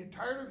you're going to get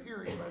tired of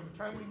hearing by the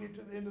time we get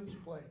to the end of this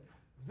play.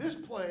 This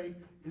play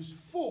is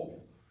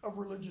full of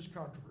religious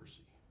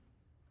controversy.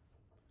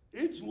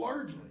 It's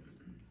largely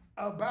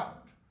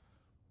about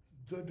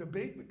the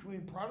debate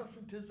between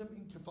Protestantism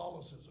and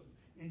Catholicism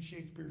in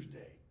Shakespeare's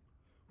day.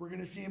 We're going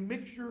to see a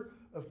mixture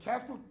of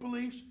Catholic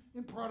beliefs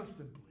and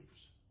Protestant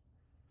beliefs.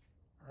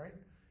 All right?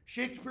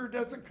 Shakespeare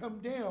doesn't come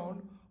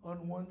down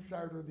on one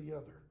side or the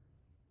other.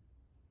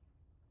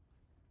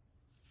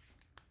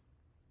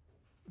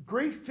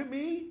 Grace to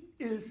me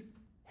is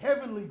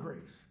heavenly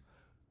grace,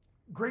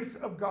 grace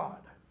of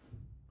God,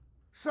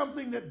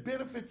 something that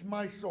benefits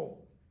my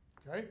soul.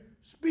 Okay?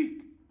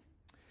 Speak.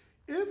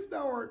 If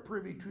thou art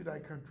privy to thy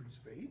country's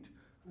fate,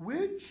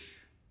 which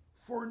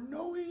for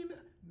knowing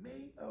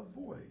may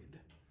avoid,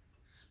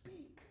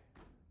 speak.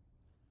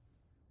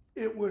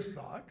 It was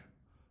thought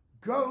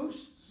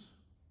ghosts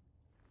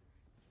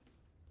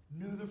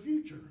knew the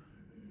future.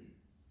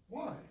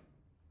 Why?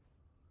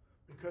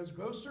 Because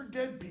ghosts are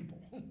dead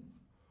people.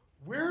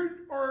 Where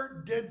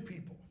are dead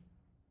people?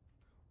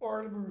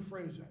 Or let me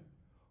rephrase that.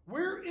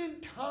 Where in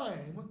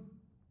time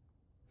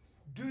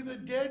do the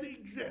dead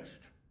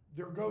exist?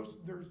 They're ghosts,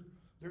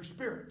 they're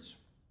spirits.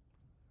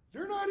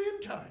 They're not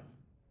in time.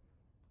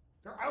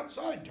 They're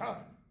outside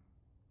time.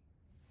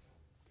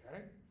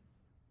 Okay?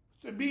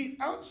 So being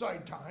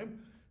outside time,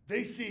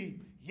 they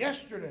see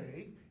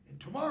yesterday and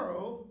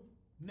tomorrow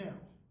now.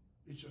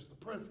 It's just the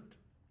present.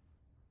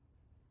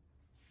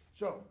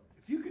 So,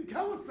 if you can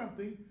tell us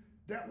something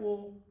that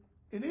will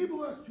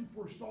enable us to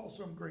forestall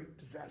some great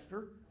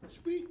disaster,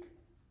 speak.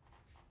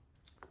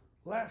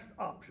 Last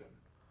option.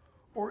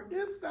 Or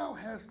if thou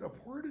hast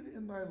uphoarded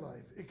in thy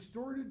life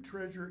extorted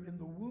treasure in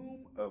the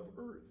womb of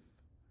earth,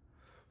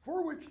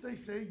 for which they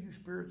say you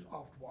spirits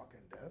oft walk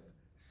in death,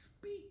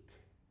 speak.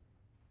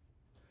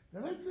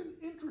 Now that's an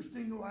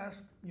interesting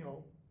last,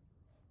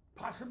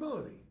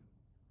 possibility.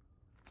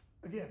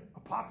 Again, a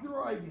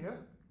popular idea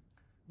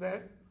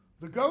that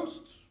the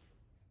ghosts,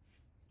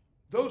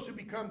 those who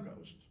become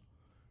ghosts,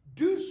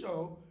 do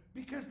so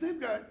because they've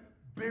got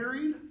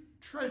buried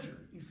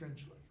treasure,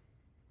 essentially.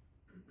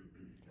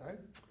 Okay?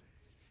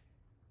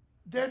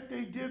 That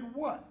they did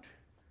what?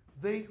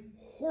 They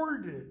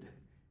hoarded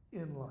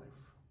in life.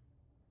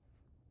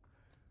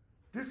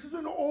 This is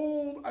an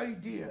old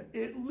idea,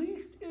 at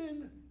least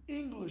in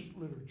English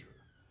literature.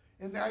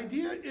 And the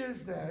idea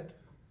is that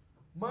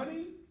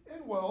money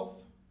and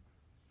wealth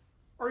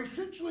are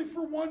essentially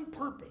for one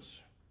purpose.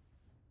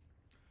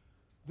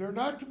 They're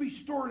not to be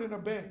stored in a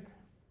bank.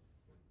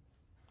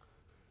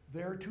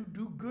 They're to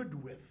do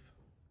good with.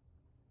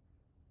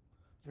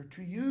 They're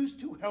to use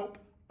to help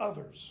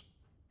others.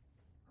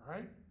 All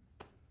right?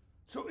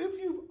 So if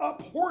you've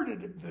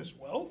uphoarded this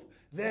wealth,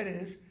 that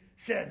is,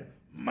 said,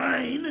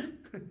 mine,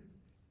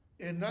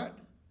 and not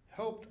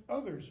helped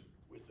others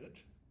with it,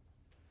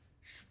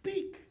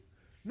 speak.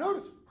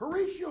 Notice,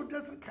 Horatio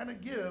doesn't kind of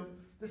give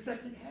the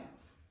second half.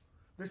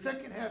 The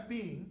second half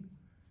being,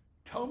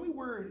 tell me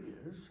where it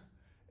is,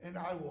 and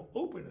I will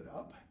open it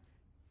up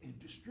and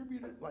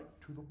distribute it like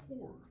to the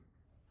poor.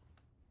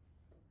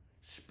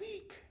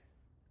 Speak.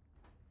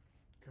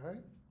 Okay?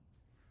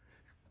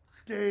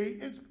 Stay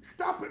and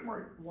stop at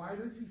why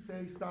does he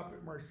say stop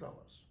at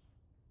Marcellus?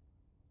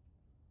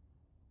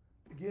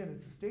 Again,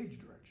 it's a stage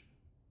direction.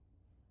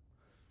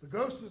 The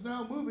ghost is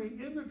now moving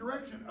in the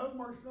direction of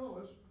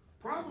Marcellus,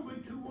 probably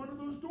to one of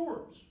those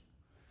doors.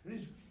 And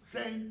he's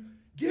saying,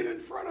 get in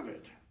front of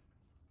it.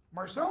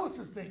 Marcellus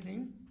is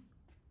thinking,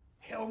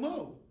 hell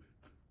no.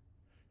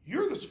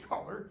 You're the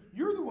scholar.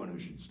 You're the one who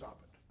should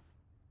stop it.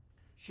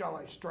 Shall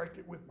I strike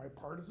it with my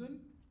partisan?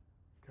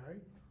 Okay.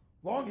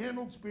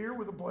 Long-handled spear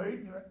with a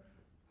blade.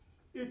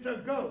 It's a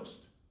ghost.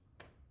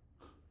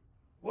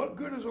 What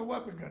good is a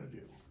weapon going to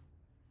do?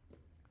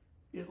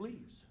 It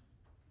leaves.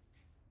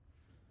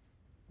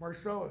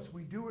 Marcellus,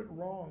 we do it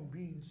wrong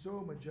being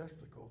so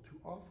majestical to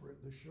offer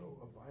it the show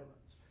of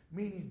violence.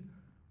 Meaning,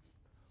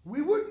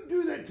 we wouldn't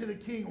do that to the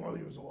king while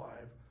he was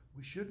alive.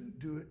 We shouldn't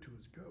do it to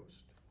his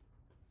ghost.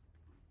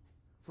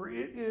 For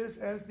it is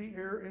as the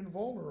air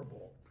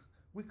invulnerable.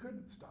 We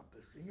couldn't stop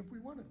this thing if we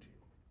wanted to.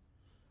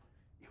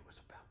 It was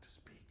about to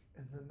speak,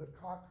 and then the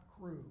cock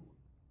crew.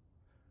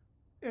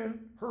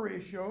 And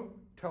Horatio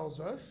tells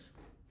us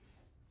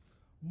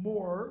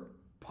more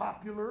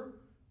popular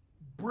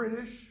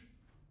British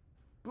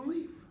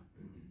belief.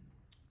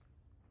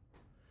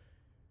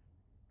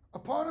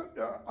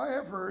 I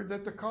have heard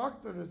that the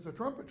cock that is the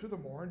trumpet to the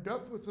morn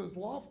doth with his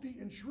lofty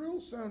and shrill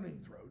sounding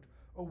throat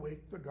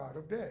awake the God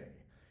of day.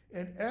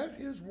 And at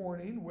his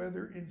warning,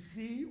 whether in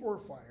sea or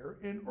fire,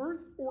 in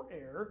earth or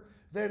air,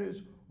 that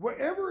is,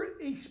 wherever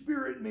a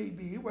spirit may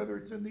be, whether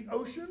it's in the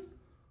ocean,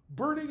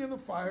 burning in the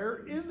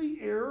fire, in the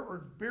air,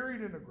 or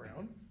buried in the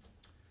ground,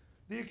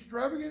 the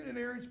extravagant and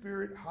erring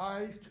spirit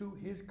hies to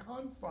his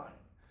confine.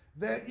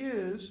 That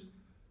is,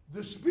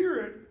 the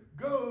spirit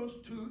goes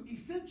to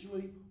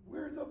essentially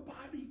where the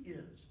body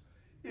is.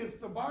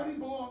 If the body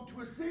belonged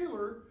to a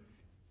sailor,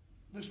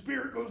 the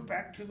spirit goes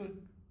back to the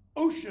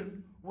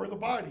ocean where the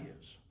body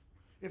is.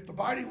 If the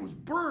body was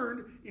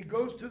burned, it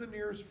goes to the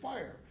nearest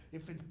fire.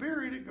 If it's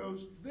buried, it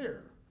goes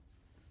there.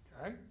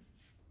 Okay?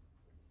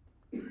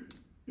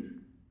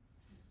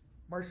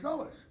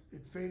 Marcellus,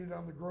 it faded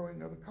on the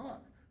growing of the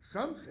cock.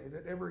 Some say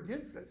that ever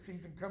against that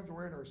season comes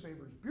wherein our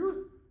Savior's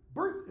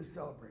birth is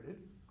celebrated,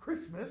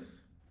 Christmas.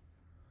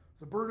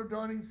 The bird of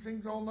dawning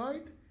sings all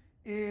night,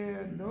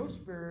 and no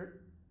spirit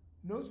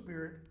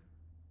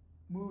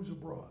moves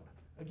abroad.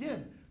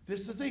 Again,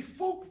 this is a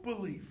folk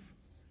belief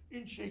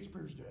in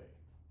Shakespeare's day.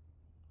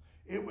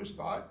 It was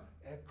thought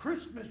at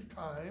Christmas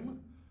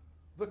time,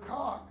 the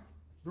cock,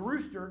 the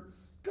rooster,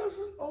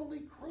 doesn't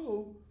only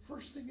crow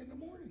first thing in the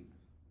morning.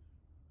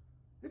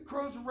 It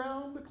crows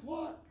around the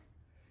clock.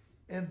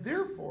 And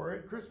therefore,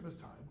 at Christmas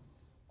time,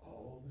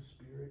 all the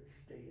spirits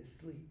stay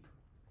asleep.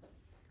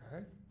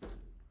 Okay?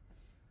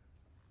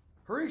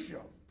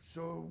 Horatio,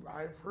 so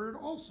I've heard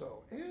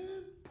also,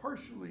 and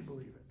partially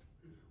believe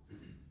it.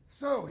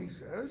 So he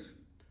says,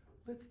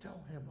 let's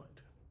tell Hamlet.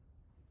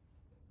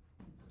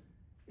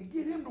 And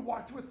get him to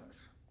watch with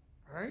us.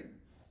 All right?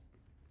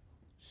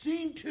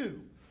 Scene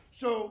 2.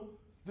 So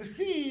the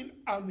scene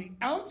on the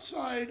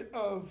outside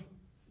of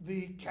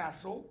the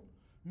castle,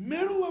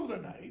 middle of the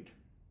night,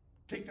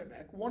 take that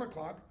back, 1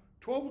 o'clock,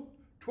 12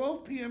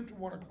 p.m. to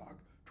 1 o'clock,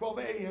 12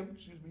 a.m.,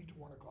 to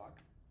 1 o'clock.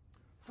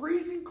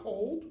 Freezing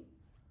cold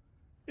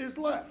is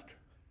left.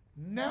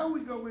 Now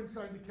we go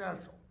inside the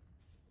castle.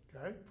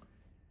 Okay?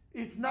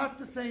 It's not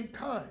the same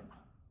time.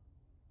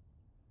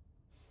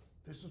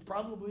 This is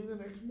probably the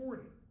next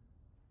morning.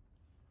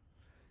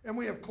 And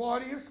we have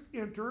Claudius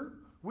enter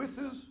with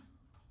his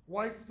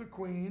wife, the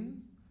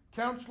queen,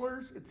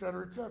 counselors,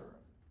 etc., etc.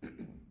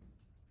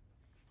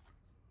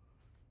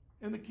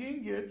 And the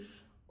king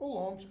gets a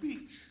long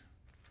speech.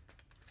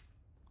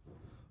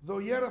 Though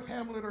yet of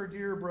Hamlet, our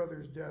dear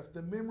brother's death,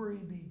 the memory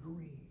be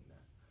green.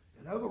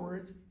 In other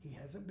words, he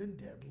hasn't been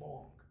dead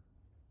long.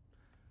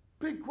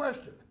 Big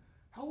question.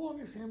 How long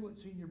has Hamlet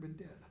Sr. been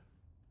dead?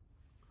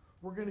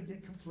 We're going to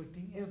get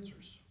conflicting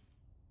answers.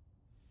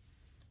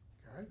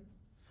 Okay?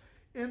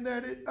 And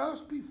that it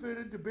us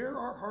befitted to bear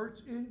our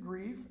hearts in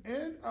grief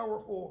and our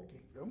whole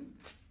kingdom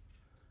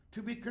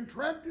to be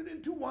contracted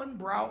into one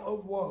brow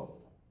of woe.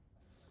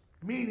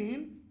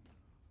 Meaning,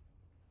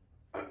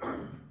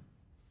 I'm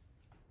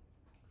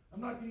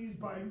not going to use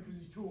Biden because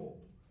he's too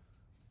old.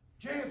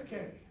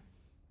 JFK.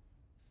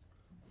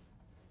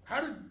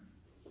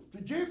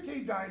 Did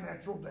JFK die a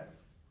natural death?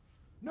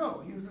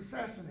 No, he was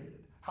assassinated.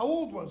 How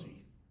old was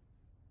he?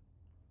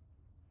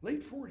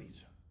 Late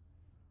 40s.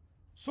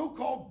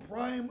 So-called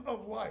prime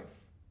of life.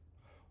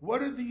 What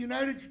did the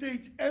United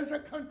States as a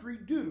country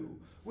do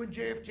when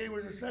JFK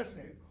was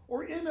assassinated?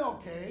 Or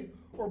MLK,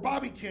 or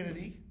Bobby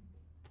Kennedy?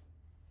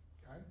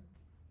 Okay.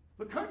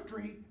 The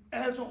country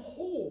as a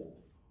whole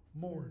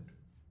mourned.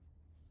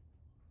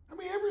 I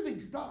mean, everything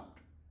stopped.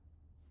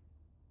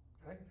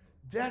 Okay?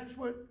 That's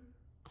what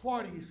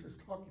Claudius is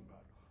talking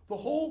about. The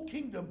whole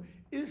kingdom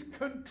is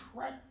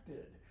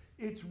contracted.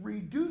 It's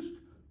reduced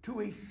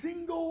to a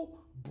single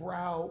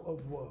brow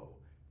of woe,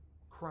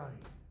 crying.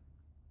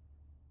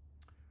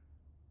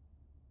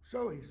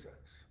 So he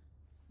says,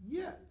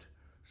 yet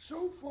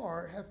so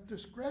far hath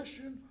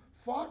discretion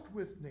fought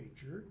with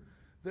nature,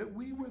 that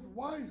we with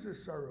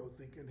wisest sorrow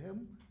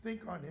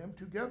think on him,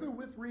 together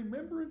with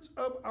remembrance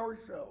of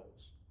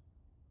ourselves.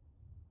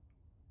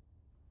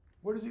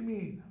 What does he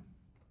mean?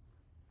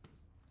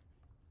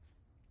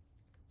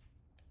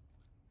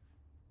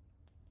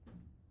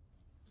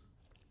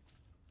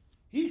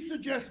 He's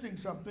suggesting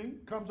something,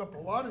 comes up a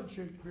lot in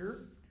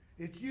Shakespeare.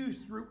 It's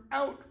used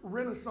throughout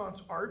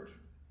Renaissance art.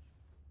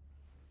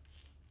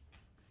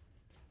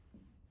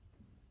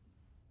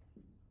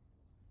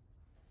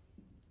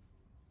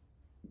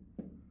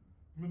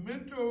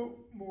 Memento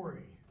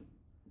mori.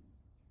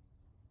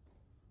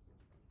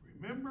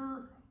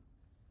 Remember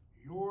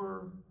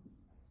your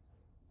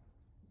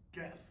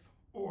death.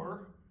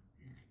 Or,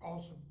 you can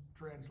also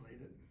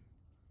translate it,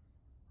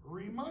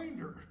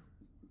 reminder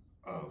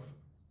of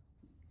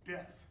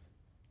death.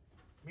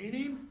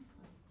 Meaning,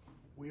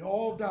 we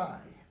all die.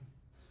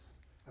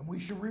 And we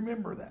should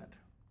remember that.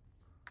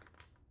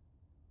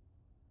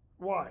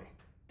 Why?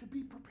 To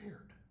be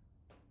prepared.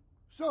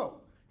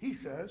 So, he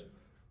says,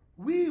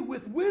 we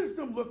with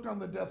wisdom looked on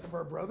the death of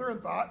our brother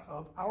and thought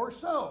of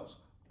ourselves.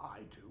 I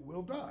too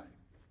will die.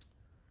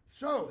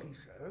 So, he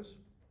says,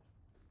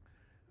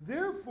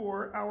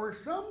 Therefore, our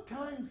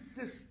sometime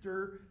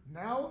sister,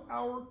 now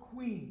our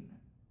queen.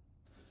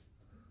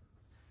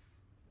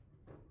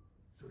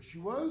 So she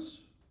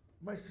was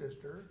my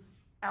sister.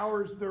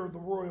 Ours, they're the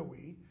royal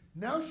we.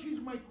 Now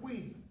she's my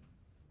queen.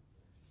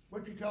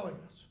 What's he telling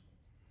us?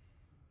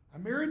 I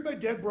married my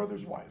dead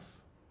brother's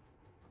wife.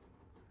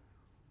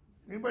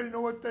 Anybody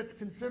know what that's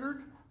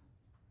considered?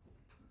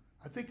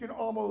 I think in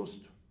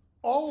almost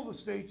all the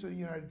states of the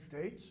United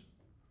States,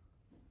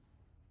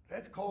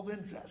 that's called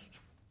incest.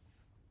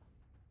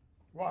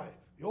 Why?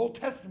 The Old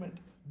Testament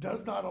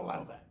does not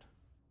allow that.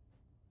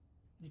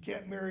 You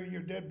can't marry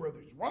your dead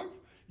brother's wife.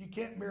 You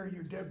can't marry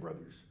your dead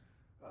brother's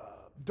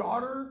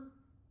daughter,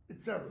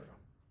 etc.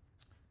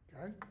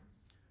 Okay?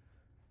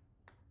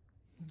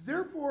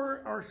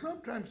 Therefore, our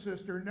sometime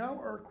sister, now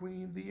our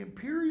queen, the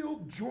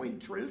imperial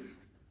jointress,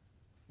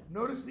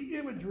 notice the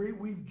imagery,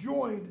 we've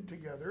joined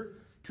together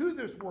to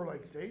this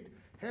warlike state,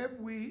 have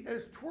we,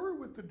 as 'twere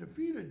with the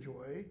defeated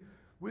joy,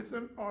 with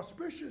an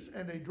auspicious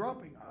and a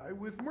dropping eye,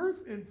 with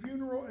mirth in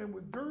funeral and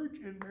with dirge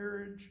in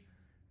marriage,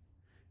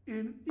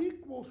 in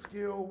equal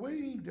scale,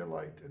 weighing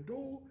delight and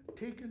dole,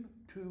 taken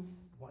to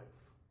wife.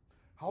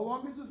 How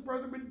long has his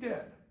brother been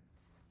dead?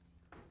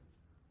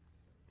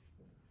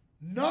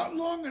 Not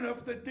long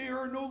enough that they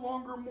are no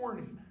longer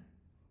mourning.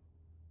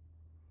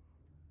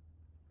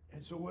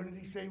 And so what did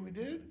he say we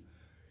did?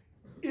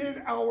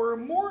 In our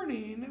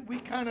mourning, we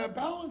kind of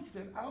balanced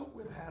it out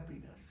with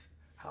happiness.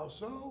 How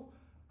so?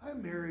 I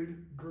married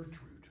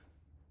Gertrude.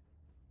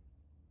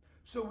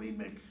 So we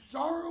mix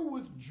sorrow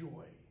with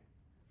joy.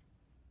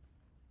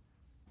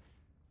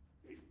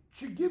 It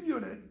should give you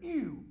an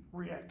ew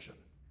reaction.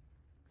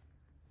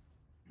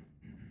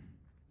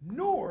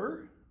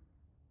 Nor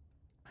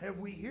have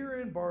we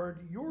herein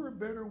barred your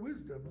better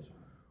wisdoms,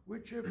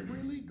 which have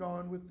freely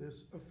gone with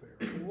this affair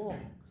along.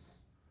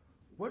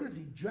 What has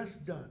he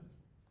just done?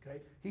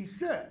 Okay, he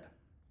said,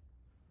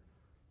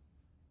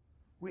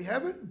 we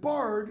haven't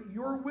barred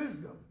your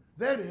wisdom.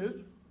 That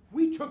is,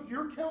 we took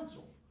your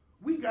counsel.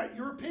 We got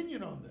your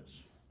opinion on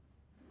this.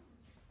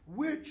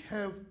 Which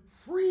have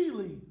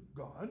freely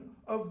gone,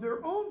 of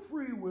their own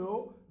free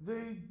will,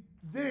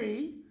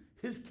 they,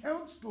 his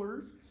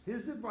counselors,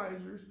 his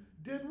advisors,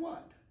 did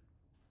what?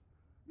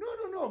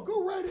 No,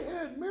 go right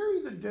ahead.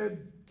 Marry the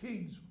dead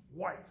king's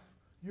wife,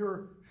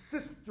 your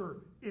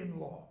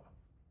sister-in-law.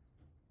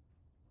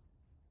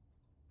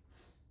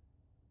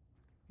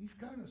 He's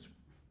kind of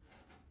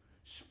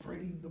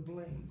spreading the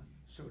blame,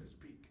 so to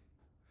speak.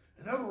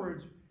 In other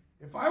words,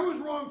 if I was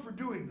wrong for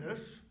doing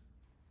this,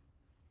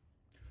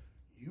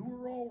 you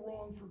were all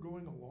wrong for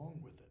going along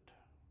with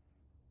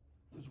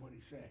it, is what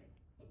he's saying.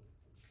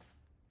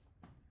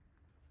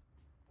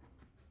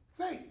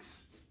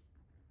 Thanks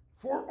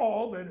for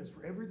all, that is,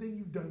 for everything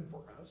you've done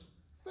for us.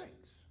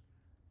 Thanks.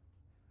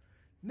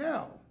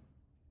 Now,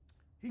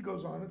 he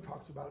goes on and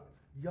talks about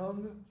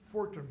young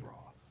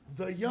Fortinbras,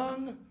 the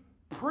young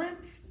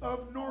Prince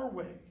of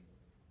Norway.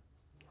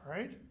 All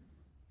right?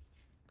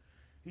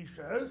 He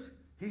says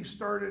he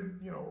started,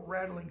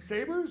 rattling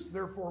sabers,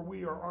 therefore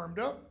we are armed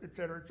up,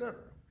 etc., etc.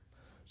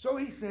 So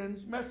he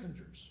sends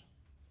messengers,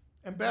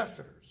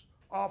 ambassadors,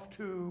 off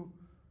to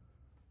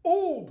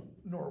old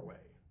Norway,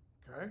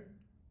 okay?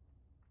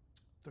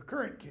 The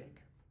current king,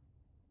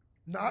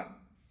 not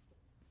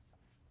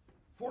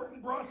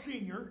Fortinbras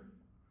Sr.,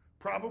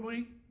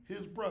 probably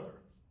his brother.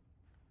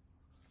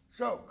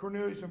 So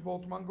Cornelius and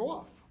Voltimand go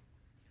off.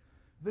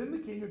 Then the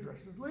king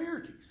addresses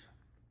Laertes,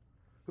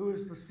 who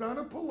is the son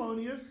of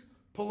Polonius.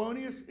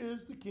 Polonius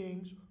is the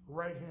king's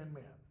right-hand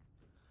man.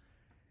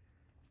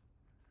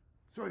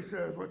 So he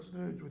says, what's the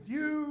news with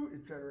you,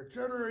 etc.,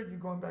 etc. You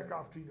going back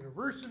off to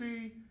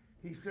university?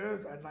 He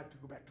says, I'd like to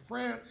go back to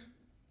France.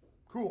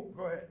 Cool,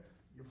 go ahead.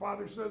 Your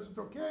father says it's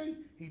okay.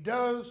 He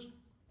does.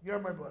 You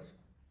have my blessing.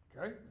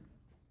 Okay?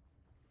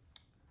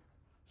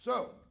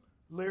 So,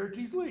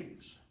 Laertes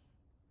leaves.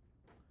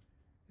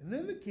 And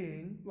then the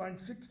king, line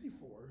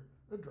 64,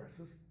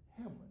 addresses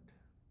Hamlet.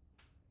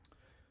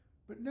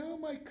 But now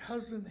my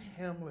cousin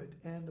Hamlet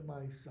and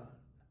my son.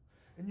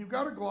 And you've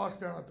got a gloss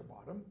down at the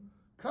bottom.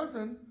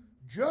 Cousin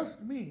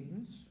just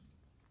means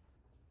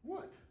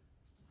what?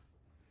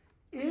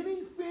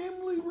 Any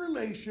family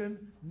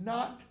relation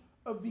not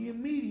of the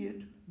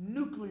immediate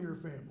nuclear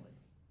family.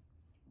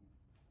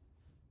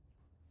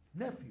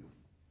 Nephew.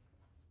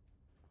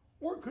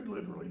 Or it could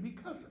literally be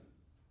cousin.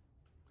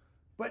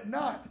 But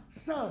not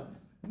son,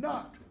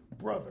 not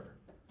brother.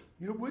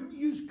 You wouldn't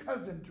use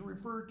cousin to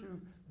refer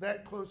to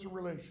that close a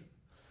relation.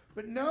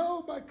 But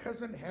now my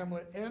cousin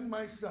Hamlet and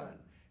my son.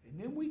 And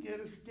then we get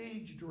a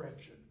stage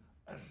direction,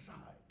 aside.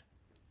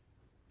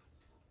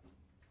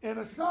 And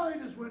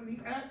aside is when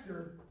the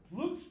actor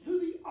looks to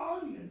the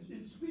audience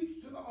and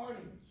speaks to the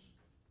audience.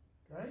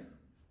 Okay?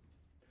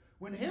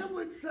 When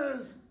Hamlet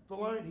says the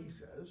line he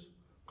says,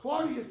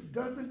 Claudius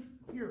doesn't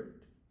hear it.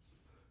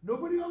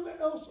 Nobody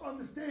else on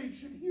the stage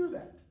should hear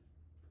that.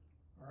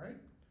 All right?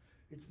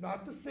 It's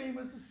not the same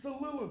as a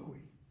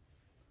soliloquy.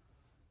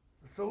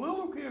 A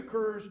soliloquy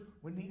occurs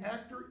when the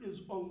actor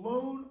is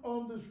alone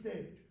on the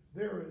stage.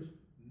 There is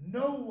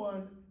no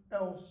one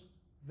else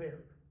there.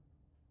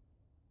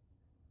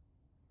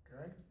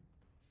 Okay?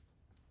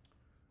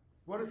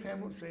 What is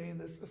Hamlet saying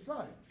this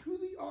aside? To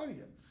the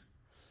audience,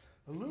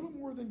 a little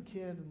more than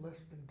kin and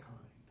less than kind.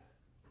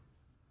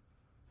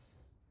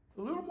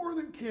 A little more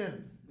than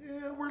kin.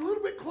 Yeah, we're a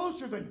little bit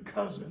closer than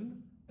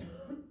cousin.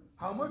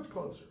 How much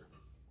closer?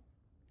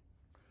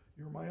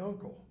 You're my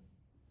uncle.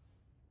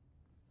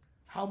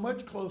 How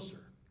much closer?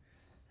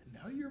 And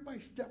now you're my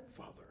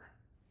stepfather.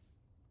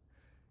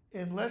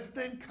 And less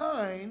than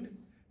kind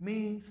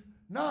means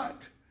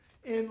not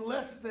in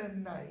less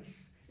than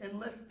nice and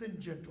less than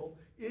gentle.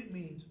 It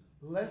means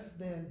less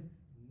than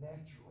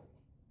natural.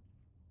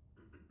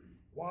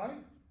 Why?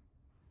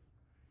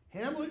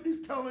 Hamlet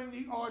is telling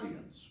the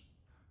audience,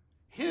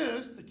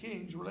 the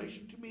king's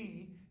relation to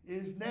me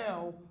is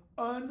now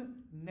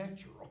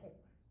unnatural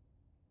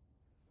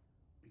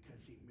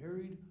because he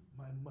married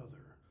my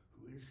mother,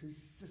 who is his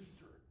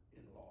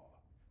sister-in-law.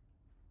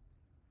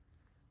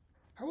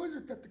 How is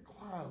it that the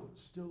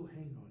clouds still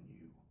hang on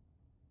you?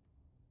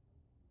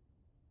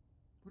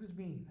 What does it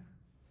mean?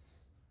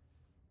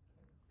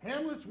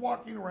 Hamlet's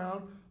walking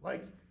around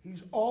like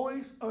he's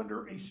always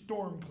under a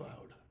storm cloud.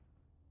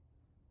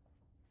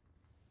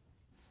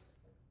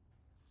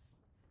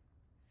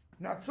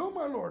 Not so,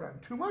 my lord, I'm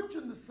too much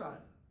in the sun.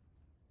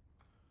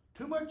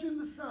 Too much in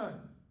the sun.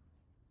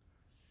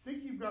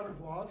 Think you've got a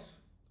gloss?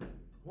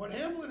 What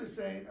Hamlet is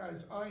saying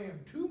is, I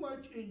am too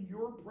much in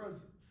your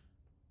presence.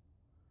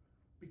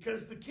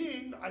 Because the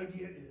king, the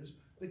idea is,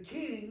 the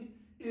king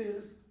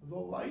is the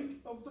light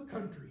of the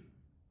country.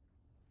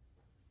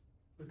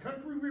 The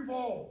country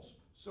revolves,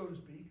 so to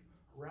speak,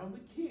 around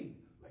the king,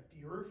 like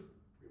the earth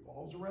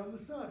revolves around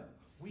the sun.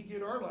 We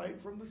get our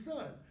light from the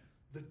sun.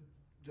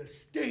 The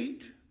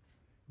state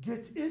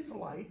gets its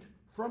light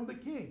from the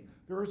king.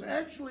 There was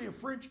actually a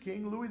French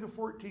king, Louis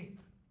XIV,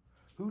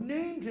 who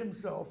named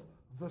himself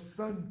the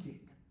Sun King.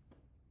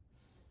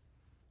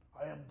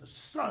 I am the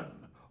sun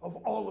of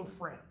all of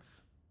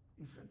France,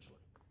 essentially.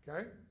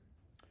 Okay?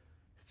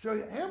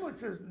 So Hamlet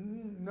says,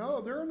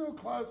 no, there are no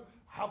clouds.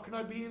 How can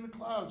I be in the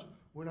clouds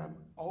when I'm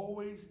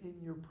always in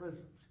your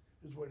presence,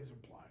 is what he's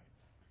implying.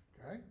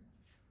 Okay?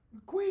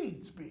 The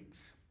queen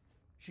speaks.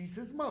 She's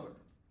his mother.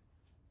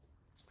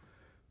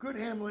 Good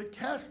Hamlet,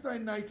 cast thy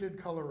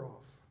nighted color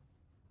off.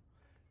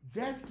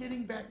 That's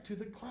getting back to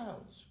the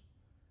clouds.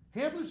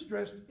 Hamlet's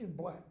dressed in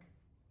black.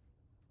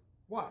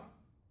 Why?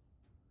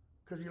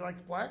 Because he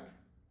likes black?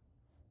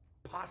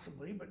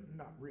 Possibly, but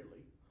not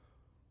really.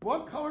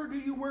 What color do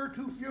you wear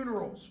to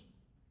funerals?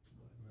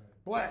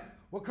 Black.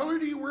 What color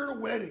do you wear to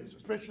weddings,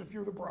 especially if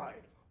you're the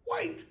bride?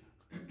 White.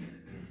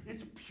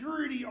 It's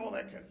purity, all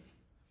that kind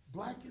of.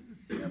 Black is a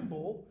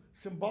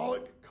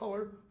symbolic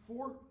color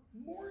for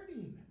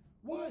mourning.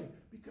 Why?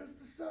 Because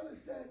the sun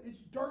has set. It's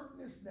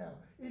darkness now.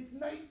 It's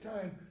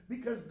nighttime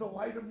because the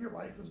light of your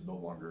life is no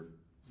longer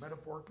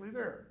metaphorically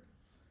there.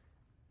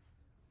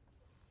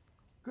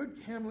 Good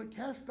Hamlet,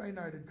 cast thy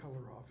nighted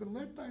color off, and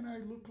let thine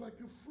eye look like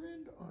a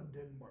friend on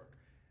Denmark.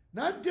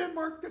 Not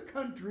Denmark the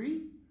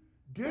country,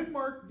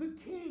 Denmark the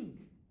king.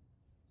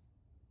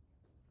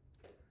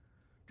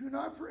 Do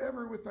not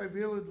forever with thy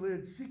veiled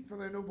lids seek for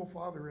thy noble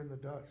father in the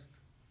dust.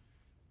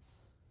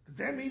 Does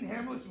that mean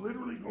Hamlet's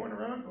literally going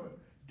around going,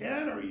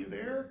 Dad, are you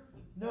there?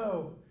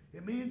 No.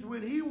 It means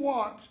when he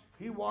walks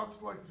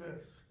like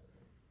this.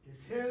 His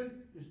head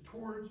is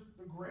towards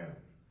the ground.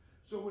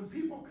 So when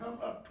people come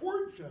up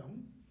towards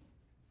him,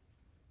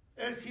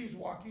 as he's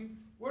walking,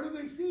 what do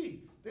they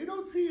see? They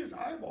don't see his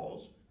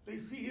eyeballs. They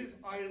see his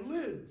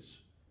eyelids.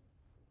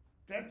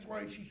 That's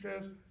why she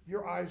says,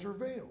 your eyes are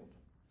veiled.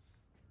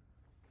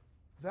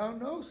 Thou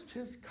knowst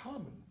 'tis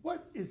common.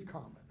 What is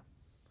common?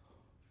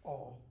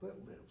 All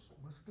that lives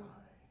must die.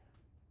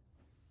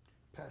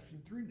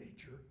 Passing through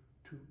nature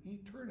to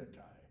eternity.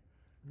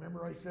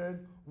 Remember I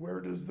said, where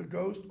does the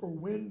ghost, or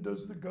when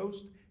does the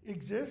ghost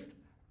exist?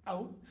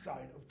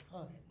 Outside of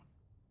time.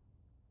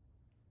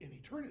 In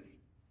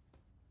eternity.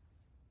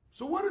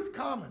 So what is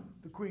common,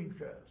 the queen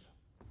says?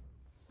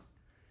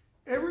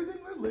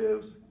 Everything that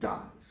lives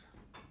dies.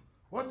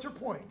 What's her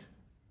point?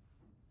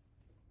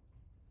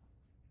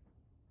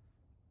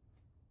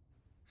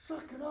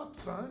 Suck it up,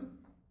 son.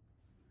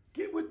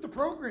 Get with the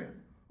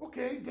program.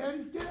 Okay,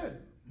 Daddy's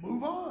dead.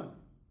 Move on.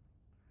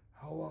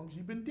 How long's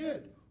he been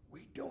dead?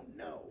 We don't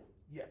know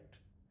yet.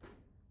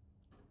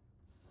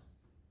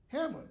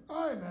 Hamlet,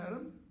 aye,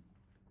 madam.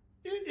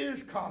 It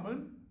is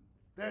common.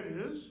 That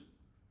is,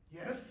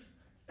 yes,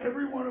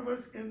 every one of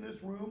us in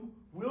this room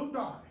will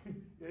die.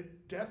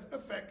 Death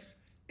affects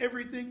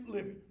everything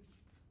living.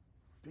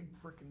 Big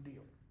frickin'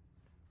 deal.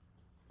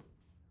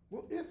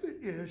 Well, if it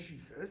is, she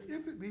says,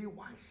 if it be,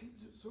 why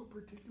seems it so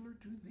particular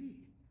to thee?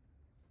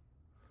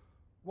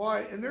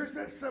 Why, and there's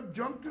that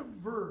subjunctive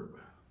verb.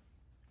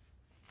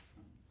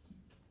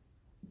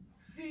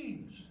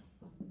 Seems.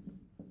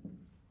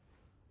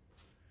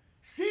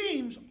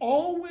 Seems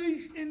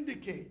always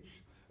indicates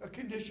a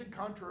condition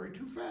contrary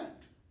to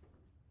fact.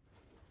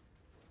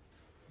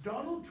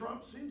 Donald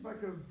Trump seems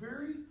like a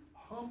very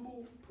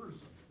humble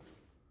person.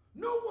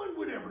 No one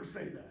would ever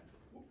say that.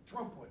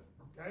 Trump would,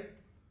 okay?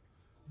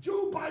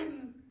 Joe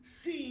Biden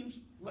seems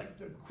like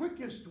the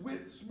quickest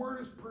wit,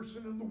 smartest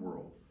person in the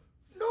world.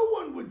 No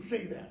one would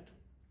say that.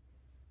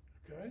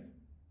 Okay?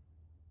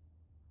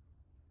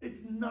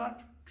 It's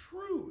not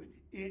true.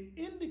 It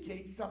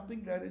indicates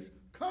something that is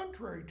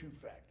contrary to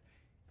fact.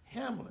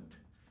 Hamlet,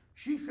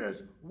 she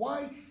says,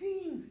 why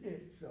seems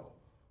it so?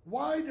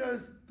 Why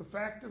does the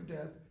fact of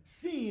death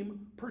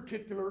seem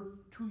particular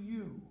to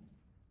you?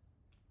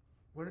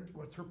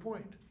 What's her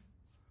point?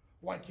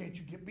 Why can't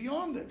you get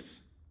beyond this?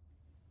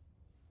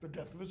 The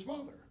death of his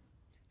father.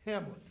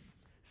 Hamlet,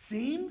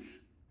 seems?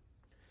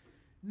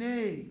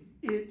 Nay,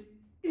 it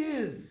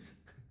is.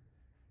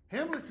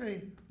 Hamlet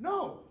saying,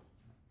 no,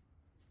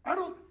 I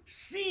don't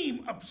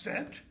seem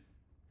upset.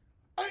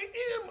 I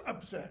am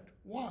upset.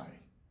 Why?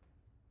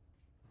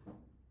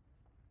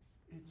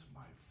 It's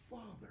my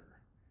father.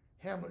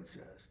 Hamlet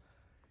says,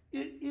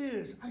 it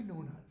is, I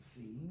know not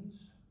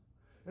seems.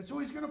 And so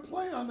he's going to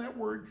play on that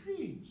word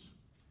seems.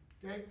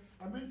 Okay?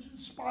 I mentioned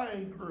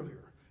spying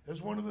earlier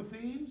as one of the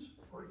themes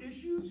or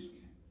issues.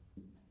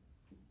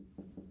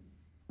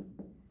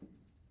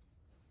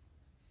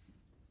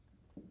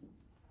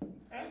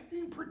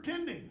 Acting,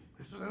 pretending.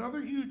 This is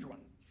another huge one.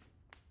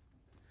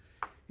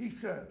 He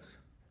says,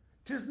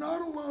 "'Tis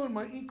not alone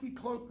my inky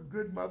cloak of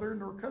good mother,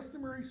 nor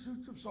customary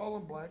suits of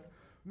solemn black,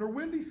 nor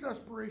windy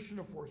suspiration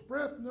of forced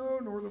breath, no,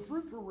 nor the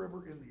fruitful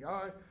river in the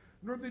eye,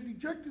 nor the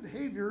dejected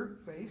havior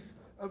face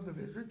of the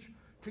visage,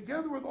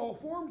 together with all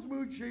forms,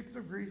 moods, shapes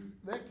of grief,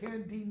 that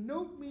can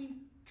denote me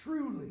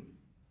truly."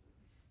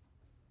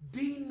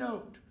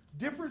 Denote.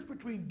 Difference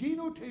between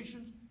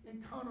denotations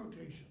and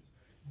connotations.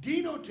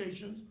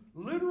 Denotations,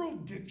 literal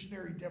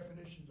dictionary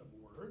definitions of a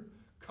word.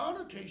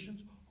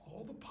 Connotations,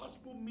 all the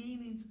possible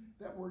meanings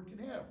that word can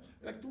have.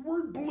 Like the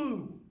word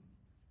blue.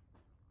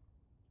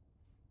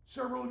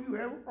 Several of you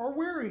are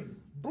wearing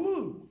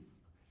blue.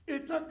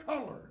 It's a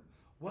color.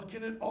 What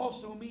can it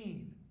also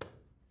mean?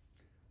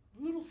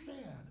 A little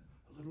sad,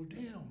 a little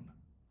down,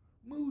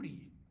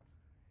 moody.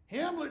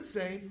 Hamlet's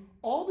saying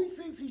all these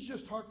things he's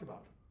just talked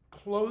about.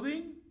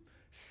 Clothing,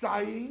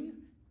 sighing,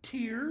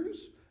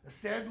 tears, a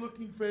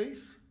sad-looking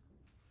face.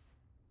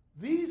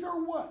 These are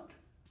what?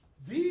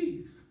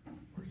 These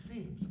are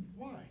seems.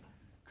 Why?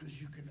 Because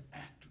you can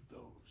act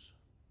those.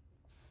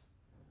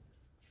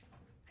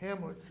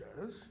 Hamlet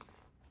says,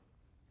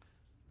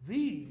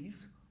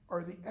 these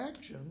are the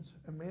actions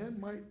a man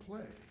might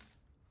play,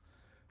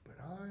 but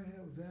I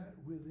have that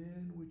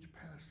within which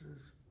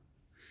passes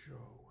show.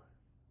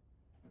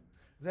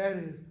 That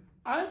is,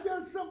 I've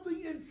got something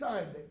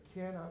inside that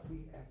cannot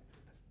be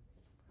acted.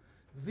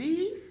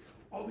 These,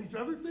 all these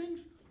other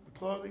things, the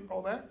clothing,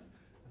 all that,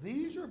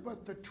 these are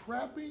but the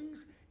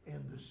trappings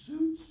and the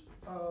suits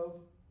of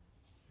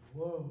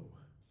woe.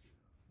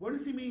 What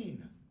does he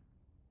mean?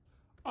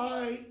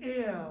 I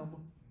am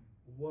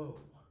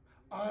woe.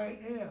 I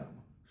am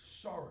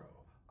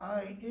sorrow.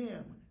 I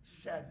am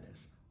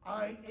sadness.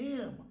 I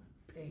am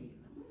pain.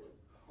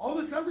 All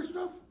this other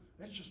stuff,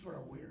 that's just what I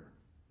wear.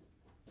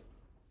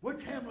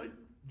 What's Hamlet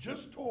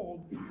just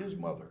told his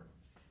mother?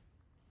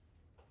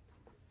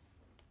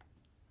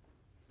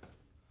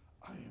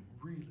 I am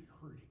really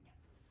hurting.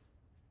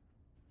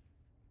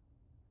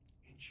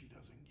 And she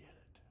doesn't get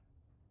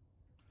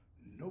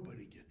it.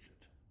 Nobody gets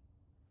it.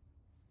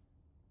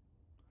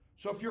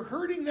 So if you're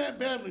hurting that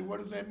badly, what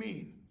does that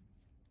mean?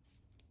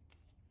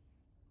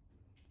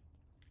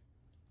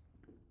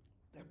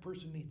 That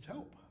person needs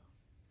help.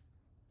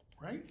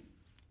 Right?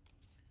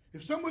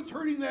 If someone's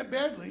hurting that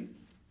badly,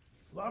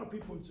 a lot of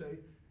people would say,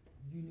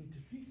 you need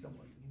to see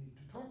someone. You need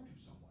to talk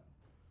to someone.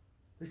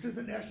 This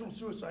isn't National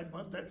Suicide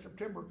Month. That's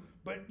September.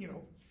 But, you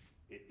know,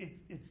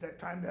 it's that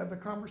time to have the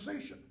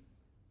conversation.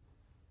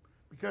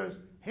 Because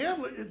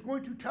Hamlet is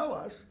going to tell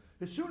us,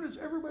 as soon as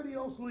everybody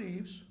else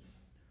leaves,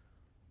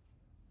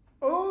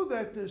 oh,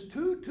 that this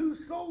too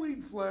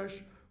sullied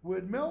flesh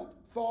would melt,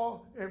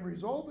 thaw, and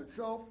resolve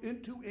itself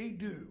into a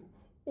dew.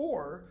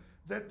 Or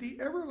that the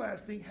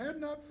everlasting had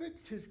not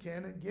fixed his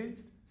can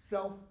against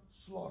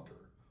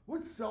self-slaughter.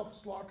 What's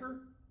self-slaughter?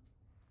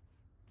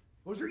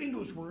 Those are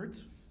English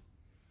words.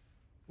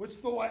 What's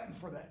the Latin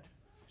for that?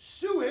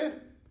 Sui,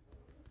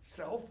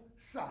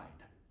 self-side.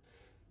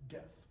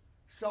 Death.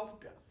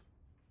 Self-death.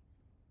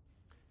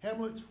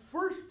 Hamlet's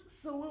first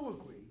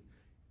soliloquy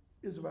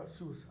is about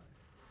suicide.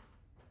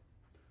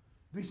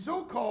 The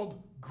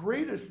so-called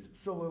greatest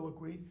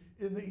soliloquy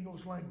in the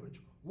English language.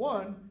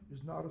 One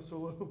is not a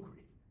soliloquy.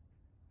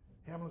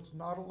 Hamlet's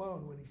not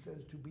alone when he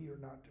says to be or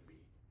not to be.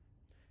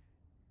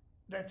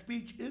 That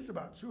speech is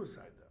about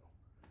suicide,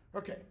 though.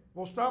 Okay,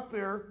 we'll stop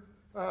there.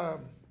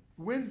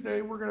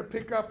 Wednesday, we're going to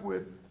pick up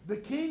with the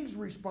king's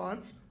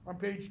response on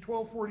page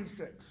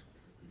 1246.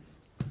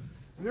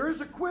 There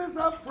is a quiz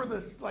up for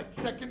this,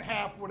 second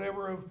half,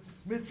 whatever, of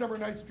Midsummer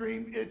Night's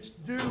Dream. It's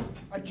due,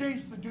 I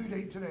changed the due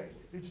date today.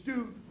 It's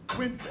due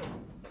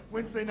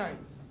Wednesday night.